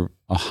deserve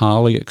a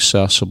highly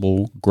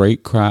accessible,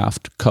 great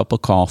craft cup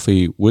of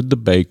coffee with the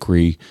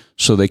bakery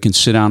so they can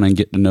sit down and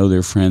get to know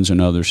their friends and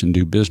others and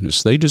do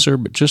business? They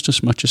deserve it just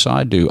as much as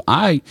I do.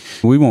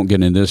 We won't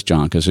get into this,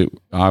 John, because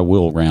I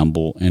will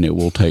ramble and it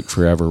will take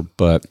forever,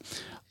 but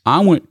I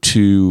went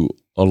to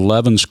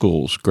 11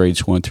 schools,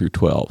 grades 1 through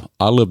 12.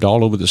 I lived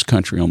all over this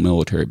country on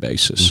military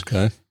bases.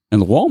 Okay.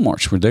 And the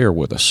Walmarts were there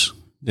with us.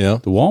 Yeah.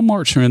 The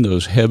Walmarts are in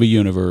those heavy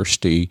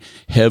university,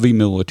 heavy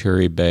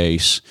military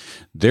base.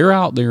 They're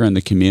out there in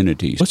the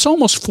communities. It's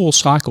almost full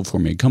cycle for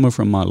me, coming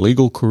from my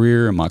legal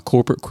career and my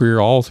corporate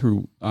career all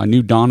through. I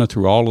knew Donna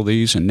through all of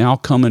these, and now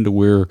coming to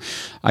where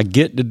I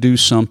get to do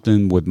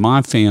something with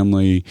my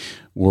family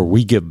where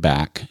we give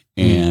back.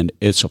 And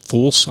it's a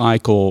full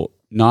cycle,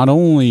 not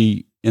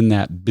only in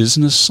that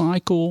business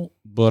cycle,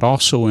 but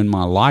also in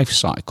my life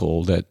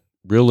cycle, that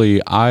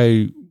really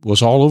I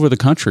was all over the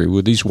country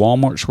where these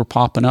Walmarts were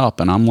popping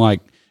up. And I'm like,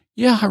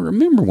 yeah, I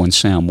remember when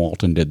Sam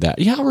Walton did that.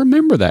 Yeah, I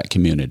remember that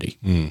community.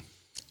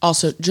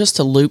 Also, just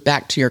to loop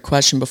back to your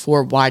question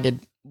before, why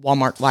did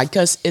Walmart like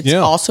us? It's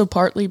also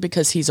partly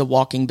because he's a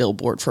walking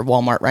billboard for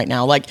Walmart right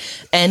now. Like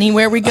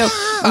anywhere we go,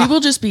 we will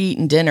just be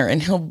eating dinner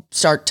and he'll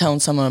start telling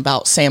someone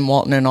about Sam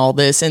Walton and all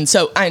this. And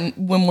so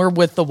when we're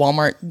with the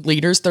Walmart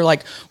leaders, they're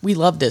like, "We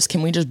love this.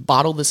 Can we just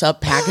bottle this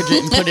up, package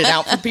it, and put it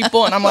out for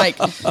people?" And I'm like,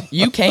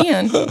 "You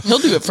can. He'll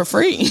do it for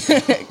free."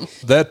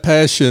 That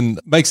passion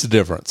makes a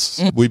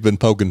difference. We've been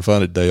poking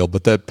fun at Dale,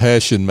 but that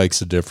passion makes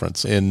a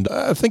difference. And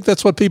I think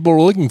that's what people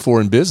are looking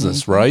for in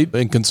business, right?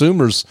 And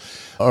consumers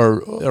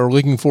are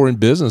looking for in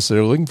business.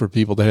 They're looking for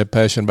people that have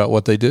passion about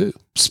what they do.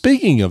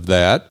 Speaking of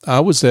that, I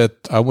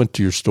went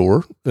to your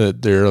store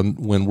there on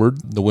Windward,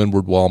 the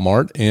Windward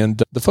Walmart,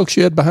 and the folks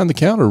you had behind the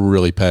counter were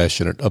really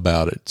passionate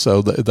about it.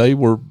 So they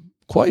were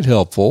quite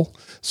helpful.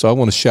 So I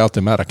want to shout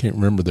them out. I can't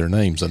remember their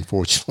names,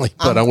 unfortunately,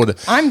 but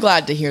I'm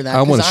glad to hear that.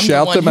 I want to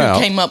shout them out.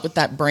 Who came up with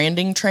that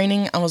branding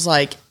training. I was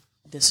like,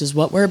 this is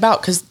what we're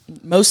about, because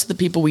most of the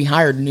people we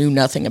hired knew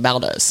nothing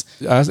about us.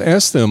 I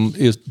asked them,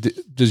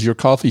 does your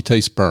coffee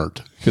taste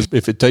burnt? Because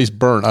if it tastes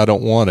burnt, I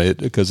don't want it,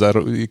 because I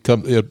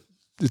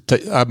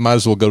might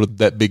as well go to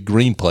that big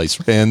green place.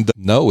 And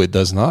no, it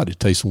does not. It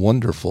tastes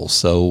wonderful.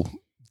 So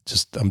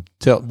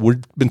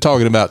we've been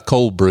talking about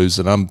cold brews,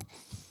 and I'm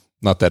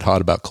not that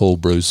hot about cold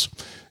brews.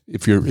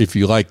 If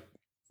you like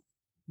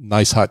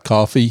nice hot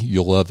coffee,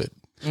 you'll love it.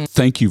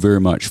 Thank you very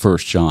much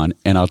first, John.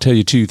 And I'll tell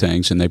you two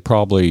things, and they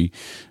probably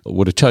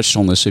would have touched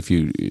on this if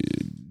you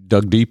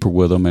dug deeper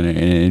with them,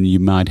 and you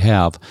might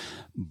have.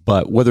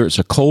 But whether it's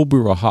a cold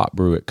brew or a hot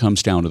brew, it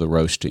comes down to the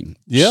roasting.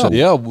 Yeah,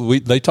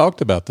 they talked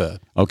about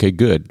that. Okay,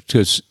 good,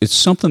 because it's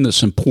something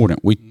that's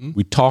important.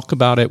 We talk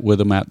about it with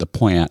them at the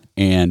plant,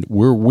 and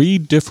where we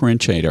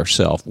differentiate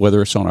ourselves,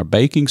 whether it's on our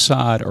baking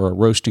side or a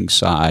roasting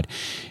side,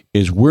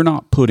 is we're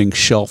not putting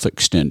shelf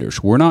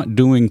extenders. We're not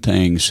doing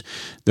things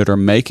that are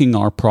making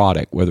our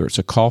product, whether it's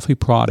a coffee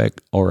product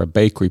or a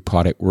bakery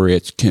product, where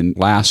it can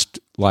last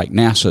like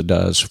NASA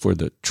does for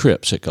the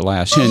trips. It could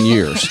last 10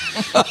 years.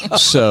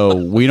 So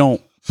we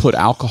don't put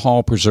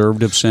alcohol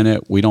preservatives in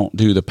it. We don't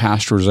do the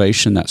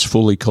pasteurization that's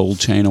fully cold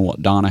chain and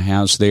what Donna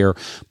has there.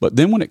 But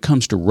then when it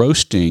comes to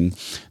roasting,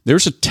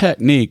 there's a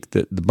technique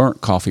that the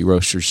burnt coffee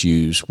roasters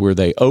use where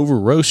they over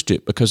roast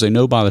it, because they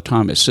know by the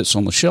time it sits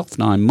on the shelf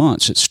 9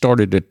 months, it's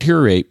started to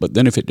deteriorate. But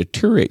then if it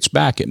deteriorates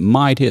back, it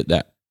might hit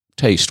that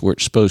taste where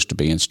it's supposed to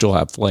be and still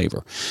have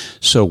flavor.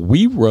 So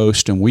we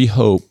roast, and we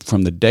hope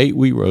from the date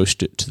we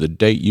roast it to the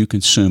date you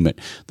consume it,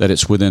 that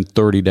it's within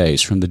 30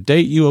 days. From the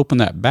date you open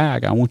that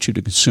bag, I want you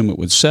to consume it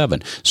with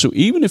 7. So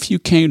even if you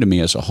came to me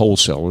as a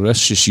wholesaler,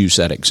 let's just use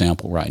that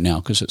example right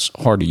now because it's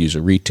hard to use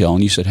a retail,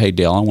 and you said, "Hey,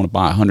 Dale, I want to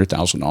buy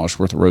 $100,000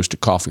 worth of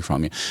roasted coffee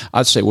from you."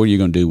 I'd say, "What are you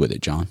going to do with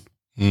it, John?"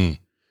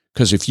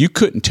 Because if you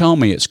couldn't tell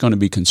me it's going to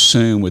be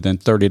consumed within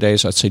 30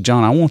 days, I'd say,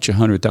 "John, I want you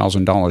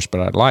 $100,000,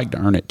 but I'd like to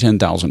earn it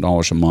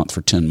 $10,000 a month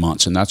for 10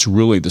 months. And that's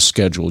really the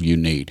schedule you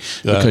need,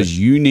 because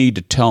you need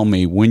to tell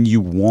me when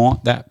you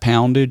want that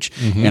poundage,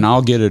 and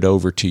I'll get it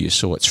over to you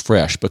so it's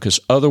fresh. Because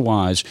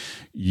otherwise,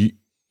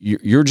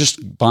 you're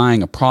just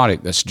buying a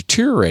product that's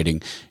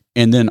deteriorating.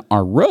 And then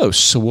our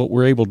roast, so what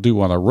we're able to do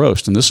on our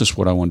roast, and this is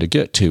what I wanted to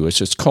get to, is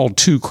it's called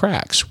 2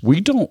 cracks.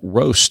 We don't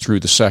roast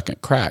through the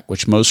second crack,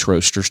 which most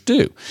roasters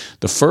do.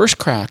 The first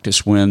crack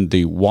is when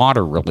the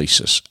water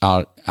releases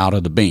out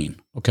of the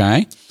bean.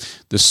 Okay.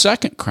 The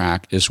second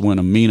crack is when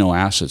amino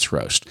acids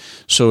roast.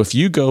 So if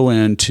you go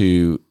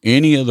into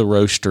any of the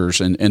roasters,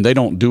 and they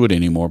don't do it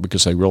anymore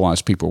because they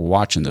realize people are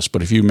watching this,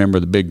 but if you remember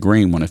the big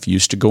green one, if you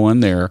used to go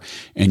in there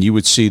and you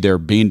would see their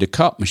bean to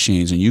cup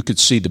machines and you could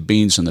see the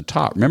beans in the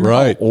top. Remember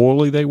how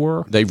oily they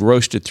were? They've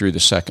roasted through the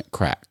second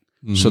crack.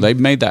 So they've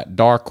made that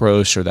dark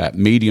roast or that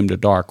medium to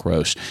dark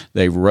roast.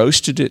 They've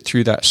roasted it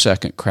through that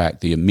second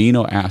crack. The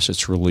amino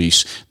acids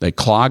release. They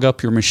clog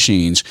up your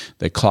machines.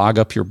 They clog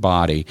up your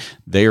body.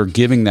 They are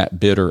giving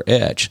that bitter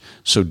edge.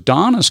 So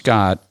Donna's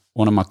got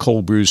one of my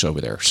cold brews over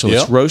there. So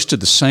it's roasted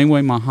the same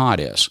way my hot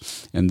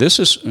is. And this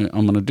is,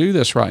 I'm going to do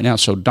this right now.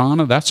 So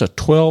Donna, that's a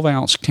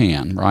 12-ounce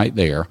can right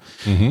there.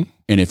 And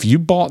if you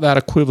bought that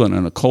equivalent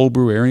in a cold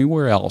brew or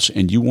anywhere else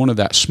and you wanted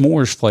that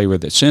s'mores flavor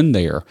that's in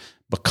there,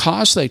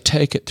 because they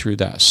take it through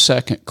that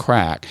second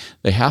crack,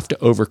 they have to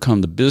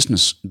overcome the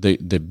bitterness,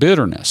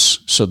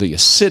 so the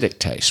acidic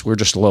taste. We're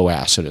just low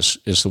acid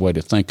is the way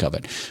to think of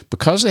it.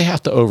 Because they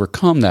have to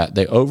overcome that,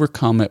 they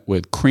overcome it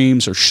with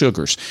creams or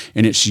sugars,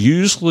 and it's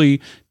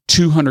usually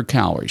 200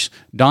 calories.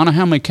 Donna,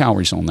 how many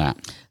calories on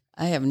that?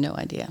 I have no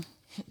idea.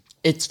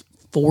 It's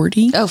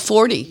 40. Oh,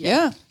 40.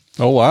 Yeah.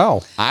 Oh,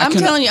 wow. I'm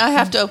telling you, I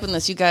have to open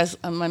this. You guys,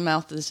 my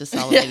mouth is just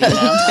salivating now.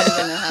 I'm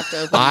going to have to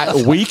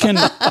open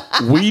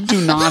this. We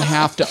do not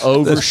have to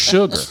over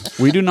sugar.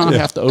 We do not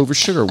have to over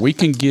sugar. We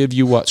can give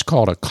you what's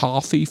called a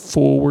coffee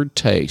forward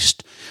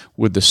taste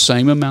with the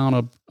same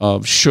amount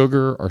of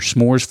sugar or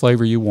s'mores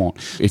flavor you want.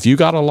 If you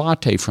got a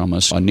latte from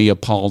us, a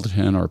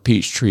Neapolitan or a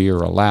peach tree or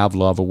a Lav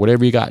Love or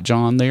whatever you got,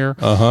 John, there,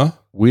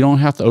 we don't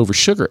have to over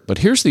sugar it. But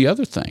here's the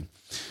other thing.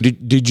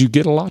 Did you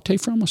get a latte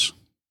from us?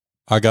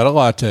 I got a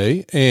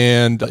latte,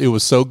 and it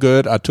was so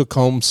good, I took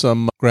home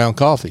some ground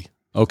coffee.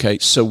 Okay,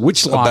 so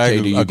which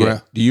latte do you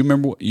get? Do you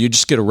remember, you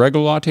just get a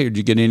regular latte, or do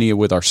you get any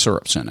with our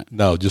syrups in it?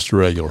 No, just a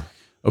regular.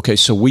 Okay,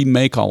 so we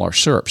make all our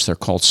syrups. They're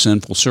called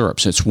Sinful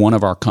Syrups. It's one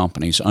of our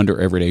companies under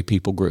Everyday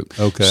People Group.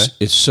 Okay.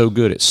 It's so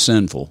good, it's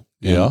sinful.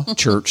 Yeah.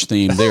 Church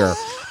theme there.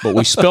 But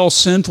we spell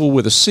sinful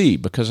with a C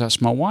because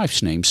that's my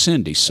wife's name,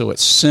 Cindy. So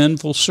it's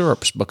Sinful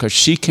Syrups because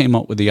she came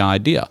up with the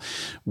idea.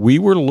 We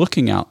were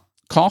looking at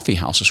coffee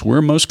houses.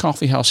 Where most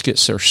coffee house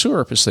gets their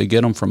syrup is they get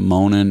them from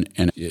Monin,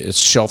 and it's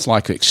shelf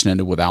life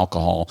extended with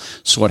alcohol,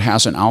 so it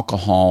has an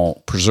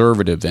alcohol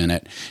preservative in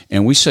it.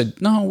 And we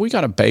said, no, we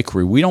got a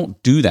bakery. We don't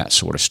do that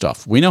sort of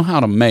stuff. We know how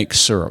to make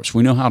syrups.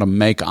 We know how to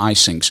make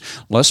icings.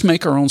 Let's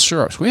make our own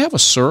syrups. We have a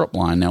syrup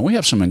line now. We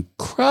have some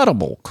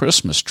incredible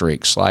Christmas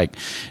treats like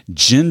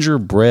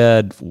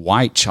gingerbread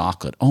white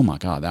chocolate. Oh my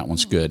God, that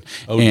one's good.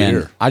 Oh, and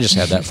dear. I just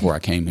had that before I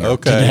came here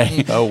Okay.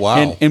 today. Oh,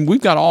 wow. And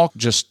we've got all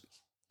just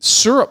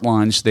syrup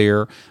lines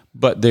there,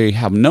 but they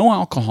have no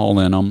alcohol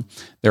in them.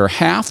 They're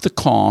half the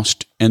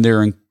cost, and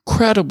they're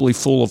incredibly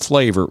full of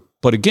flavor.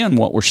 But again,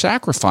 what we're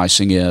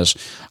sacrificing is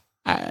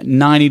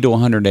 90 to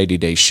 180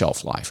 days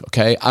shelf life,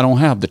 okay? I don't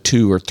have the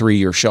 2 or 3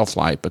 year shelf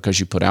life because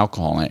you put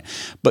alcohol in it.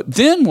 But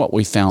then what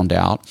we found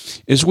out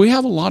is we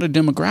have a lot of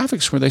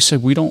demographics where they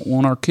said, we don't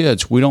want our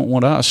kids, we don't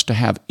want us to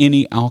have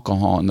any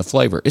alcohol in the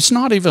flavor. It's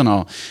not even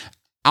a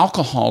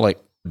alcoholic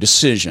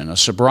decision, a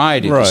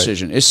sobriety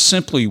decision. It's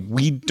simply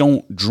we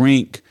don't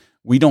drink,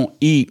 we don't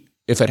eat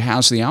if it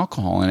has the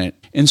alcohol in it.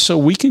 And so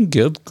we can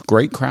give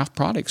great craft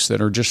products that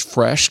are just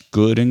fresh,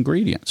 good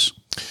ingredients.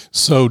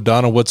 So,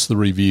 Donna, what's the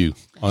review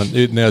on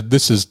it? Now,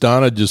 this is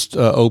Donna just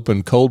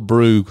opened cold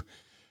brew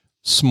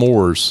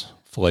s'mores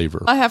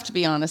flavor. I have to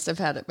be honest, I've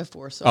had it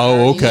before. So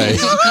okay.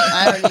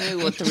 I already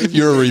knew what the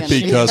review You're a was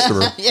repeat gonna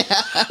be.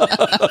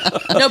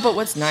 customer. No, but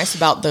what's nice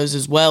about those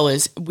as well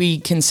is we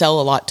can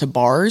sell a lot to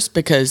bars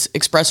because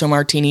espresso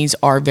martinis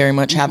are very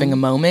much having a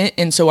moment.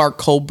 And so our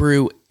cold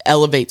brew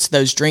elevates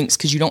those drinks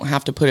because you don't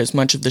have to put as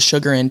much of the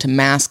sugar in to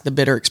mask the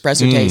bitter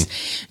espresso taste.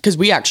 Because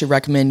we actually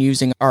recommend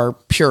using our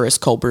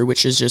purest cold brew,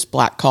 which is just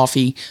black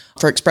coffee,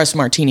 for espresso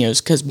martinis.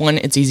 Because one,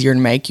 it's easier to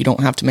make. You don't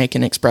have to make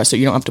an espresso.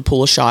 You don't have to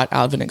pull a shot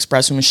out of an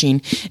espresso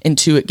machine. And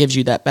two, it gives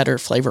you that better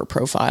flavor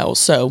profile.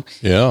 So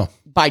Yeah.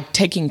 by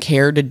taking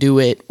care to do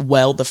it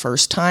well the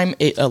first time,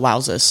 it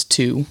allows us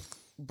to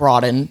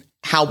broaden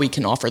how we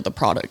can offer the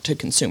product to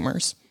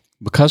consumers.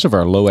 Because of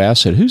our low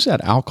acid, who's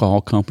that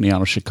alcohol company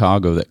out of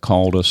Chicago that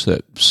called us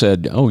that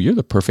said, oh, you're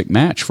the perfect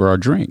match for our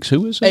drinks?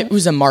 Who is that? It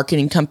was a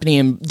marketing company,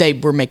 and they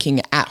were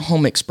making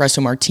at-home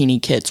espresso martini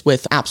kits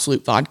with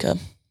Absolute vodka.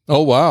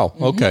 Oh, wow.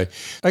 Okay.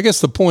 I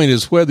guess the point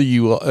is whether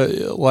you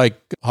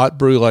like hot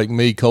brew like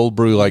me, cold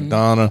brew like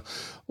Donna,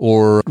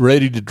 or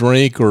ready to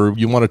drink, or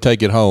you want to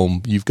take it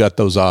home, you've got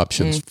those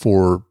options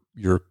for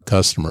your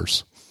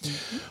customers.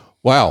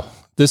 Wow.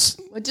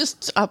 Well,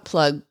 just a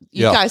plug.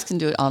 You guys can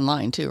do it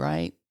online too,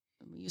 right?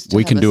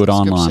 We can do it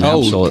online,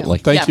 absolutely.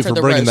 Thank you for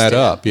bringing that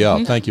up.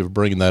 Yeah, thank you for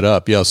bringing that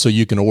up. Yeah, so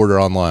you can order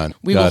online.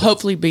 We will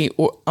hopefully be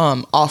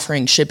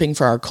offering shipping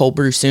for our cold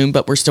brew soon,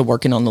 but we're still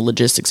working on the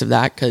logistics of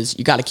that because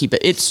you got to keep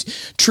it.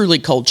 It's truly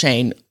cold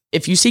chain.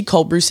 If you see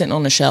cold brew sitting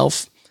on the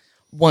shelf,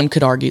 one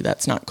could argue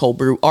that's not cold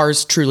brew.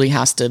 Ours truly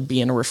has to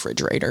be in a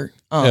refrigerator.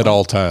 At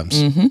all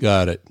times.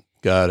 Got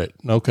it.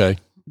 Okay.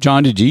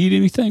 John, did you eat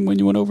anything when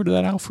you went over to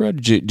that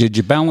Alfred? Did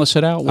you balance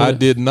it out? I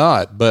did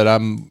not, but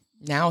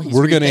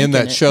we're going to end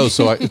that show,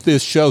 so I can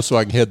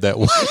head that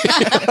way.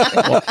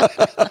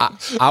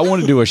 I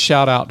want to do a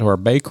shout out to our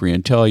bakery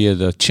and tell you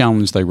the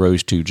challenge they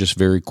rose to just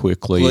very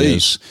quickly.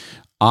 Please.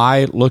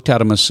 I looked at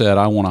them and said,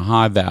 I want a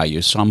high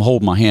value. So I'm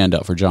holding my hand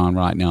up for John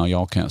right now.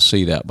 Y'all can't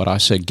see that. But I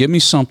said, give me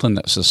something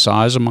that's the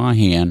size of my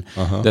hand,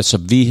 that's a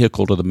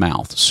vehicle to the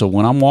mouth. So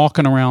when I'm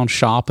walking around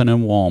shopping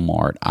in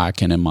Walmart, I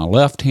can in my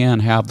left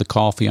hand have the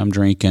coffee I'm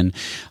drinking.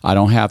 I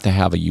don't have to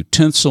have a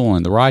utensil.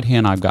 In the right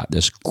hand, I've got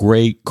this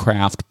great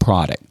craft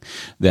product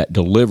that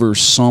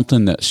delivers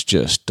something that's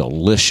just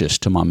delicious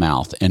to my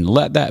mouth. And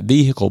let that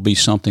vehicle be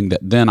something that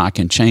then I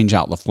can change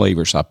out the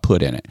flavors I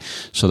put in it.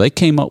 So they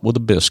came up with a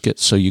biscuit.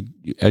 So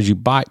as you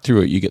bite through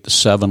it, you get the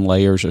 7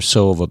 layers or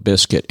so of a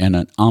biscuit in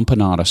an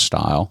empanada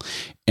style.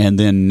 And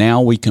then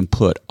now we can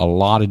put a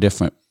lot of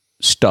different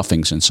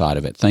stuffings inside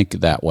of it. Think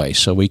that way.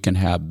 So we can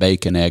have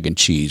bacon, egg, and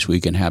cheese.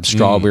 We can have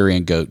strawberry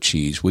and goat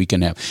cheese.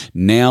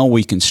 Now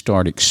we can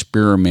start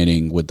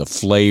experimenting with the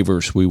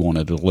flavors we want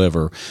to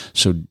deliver.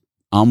 So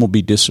I'm going to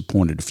be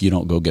disappointed if you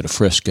don't go get a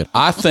Frisket.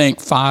 I think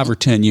 5 or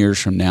 10 years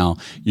from now,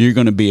 you're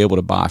going to be able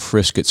to buy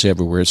Friskets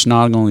everywhere. It's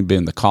not only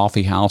been the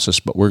coffee houses,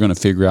 but we're going to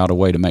figure out a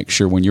way to make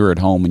sure when you're at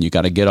home and you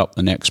got to get up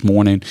the next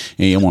morning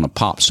and you want to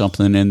pop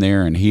something in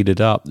there and heat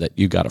it up, that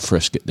you got a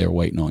Frisket there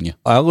waiting on you.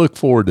 I look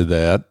forward to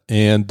that,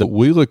 and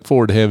we look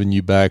forward to having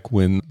you back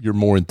when you're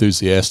more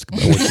enthusiastic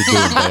about what you're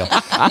doing, Dale.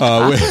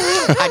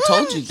 I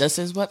told you, this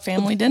is what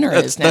family dinner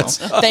is now.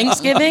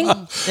 Thanksgiving,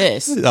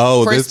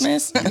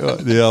 Christmas.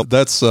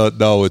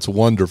 No, it's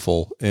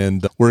wonderful,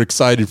 and we're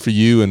excited for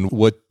you and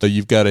what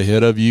you've got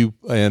ahead of you.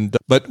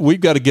 But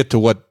we've got to get to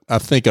what I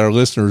think our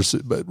listeners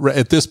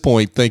at this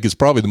point think is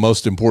probably the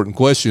most important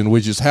question,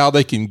 which is how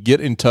they can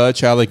get in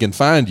touch, how they can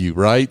find you,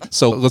 right?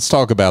 So let's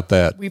talk about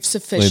that. We've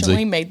sufficiently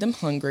Lindsey. made them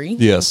hungry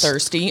and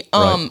thirsty.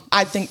 Right.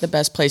 I think the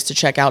best place to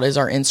check out is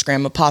our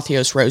Instagram,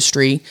 Apotheos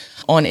Roastery,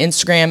 on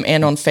Instagram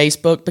and on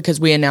Facebook,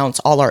 because we announce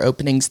all our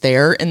openings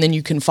there. And then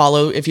you can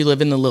follow, if you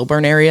live in the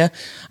Lilburn area,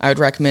 I would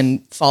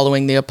recommend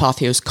following the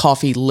Apotheos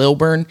Coffee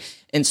Lilburn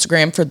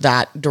Instagram for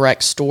that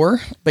direct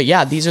store. But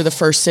yeah, these are the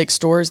first 6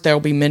 stores. There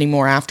will be many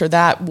more after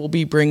that. We'll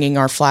be bringing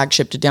our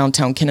flagship to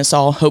downtown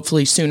Kennesaw,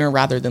 hopefully sooner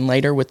rather than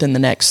later, within the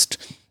next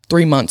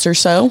 3 months or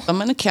so. I'm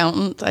an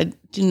accountant. I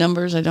do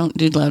numbers. I don't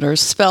do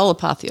letters. Spell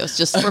Apotheos,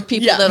 just for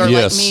people that are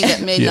like me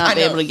that may not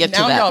be able to get to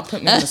that. Now y'all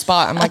put me on the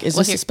spot. I'm like, is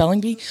this a spelling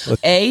bee?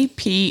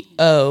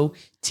 Apotheos,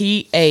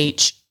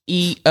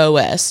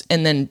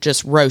 and then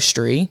just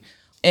roastery,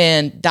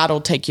 and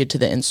that'll take you to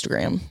the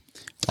Instagram.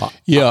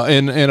 Yeah,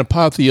 and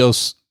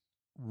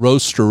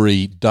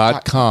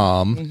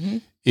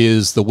apotheosroastery.com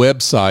is the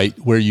website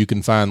where you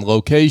can find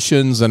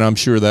locations, and I'm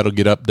sure that'll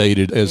get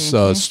updated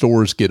as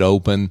stores get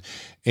open,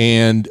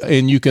 and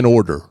you can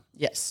order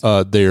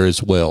there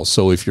as well.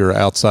 So if you're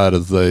outside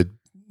of the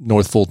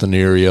North Fulton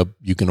area,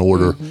 you can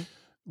order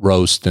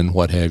roast and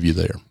what have you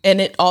there. And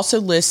it also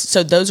lists,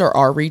 so those are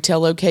our retail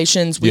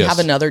locations. We have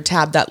another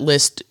tab that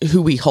lists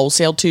who we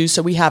wholesale to.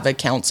 So we have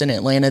accounts in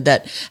Atlanta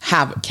that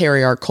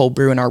carry our cold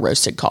brew and our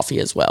roasted coffee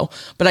as well.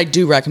 But I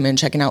do recommend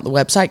checking out the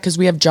website, because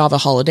we have Java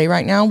Holiday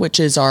right now, which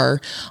is our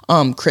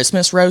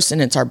Christmas roast,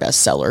 and it's our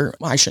best seller.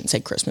 Well, I shouldn't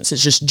say Christmas,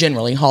 it's just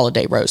generally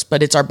holiday roast,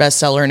 but it's our best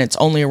seller, and it's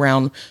only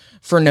around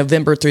for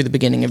November through the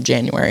beginning of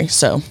January.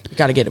 So you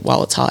got to get it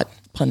while it's hot,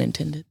 pun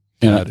intended.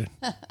 And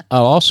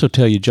I'll also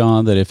tell you,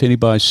 John, that if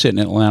anybody's sitting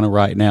in Atlanta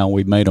right now,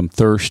 we've made them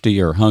thirsty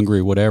or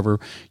hungry, whatever,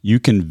 you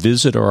can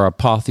visit our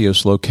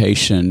Apotheos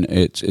location.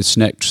 It's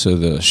next to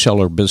the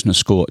Scheller Business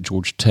School at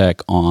Georgia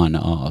Tech on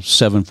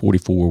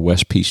 744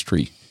 West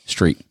Peachtree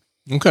Street.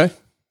 Okay.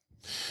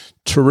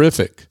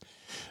 Terrific.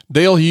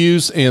 Dale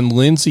Hughes and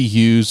Lindsey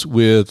Hughes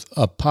with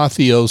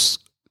Apotheos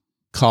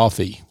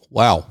Coffee.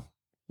 Wow.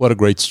 What a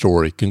great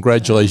story.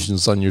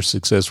 Congratulations on your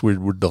success.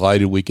 We're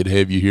delighted we could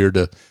have you here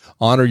to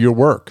honor your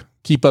work.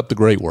 Keep up the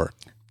great work.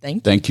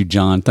 Thank you,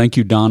 John. Thank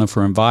you, Donna,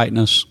 for inviting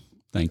us.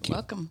 Thank you.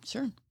 Welcome.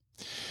 Sure.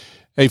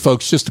 Hey,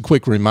 folks, just a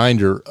quick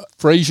reminder.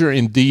 Frazier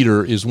and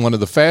Deeter is one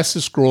of the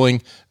fastest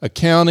growing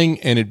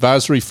accounting and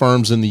advisory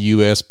firms in the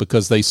U.S.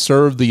 because they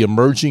serve the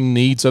emerging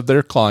needs of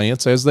their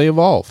clients as they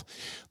evolve.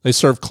 They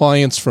serve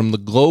clients from the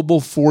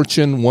global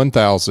Fortune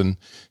 1000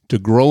 to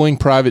growing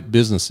private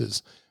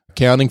businesses,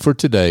 accounting for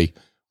today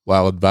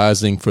while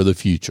advising for the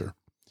future.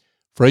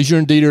 Frazier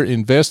and Deeter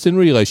invest in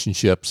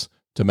relationships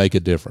to make a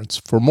difference.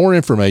 For more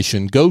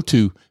information, go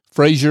to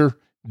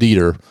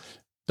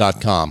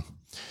FrazierDeeter.com.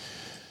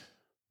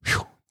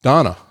 Whew.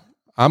 Donna,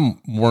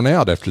 I'm worn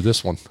out after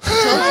this one.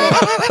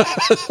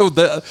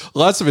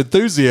 Lots of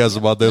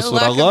enthusiasm on this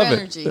one. I love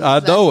it.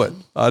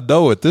 I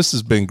know it. This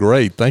has been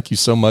great. Thank you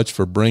so much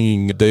for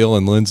bringing Dale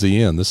and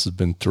Lindsey in. This has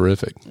been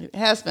terrific. It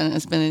has been.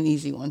 It's been an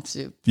easy one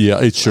too.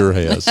 Yeah, it sure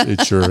has.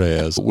 It sure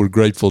has. We're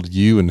grateful to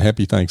you, and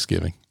happy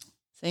Thanksgiving.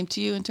 Same to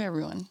you and to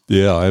everyone.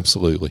 Yeah,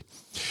 absolutely.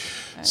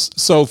 Right.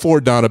 So for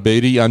Donna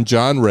Beatty, I'm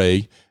John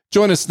Ray.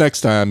 Join us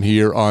next time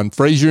here on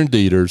Frazier and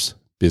Deeter's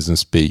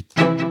Business Beat.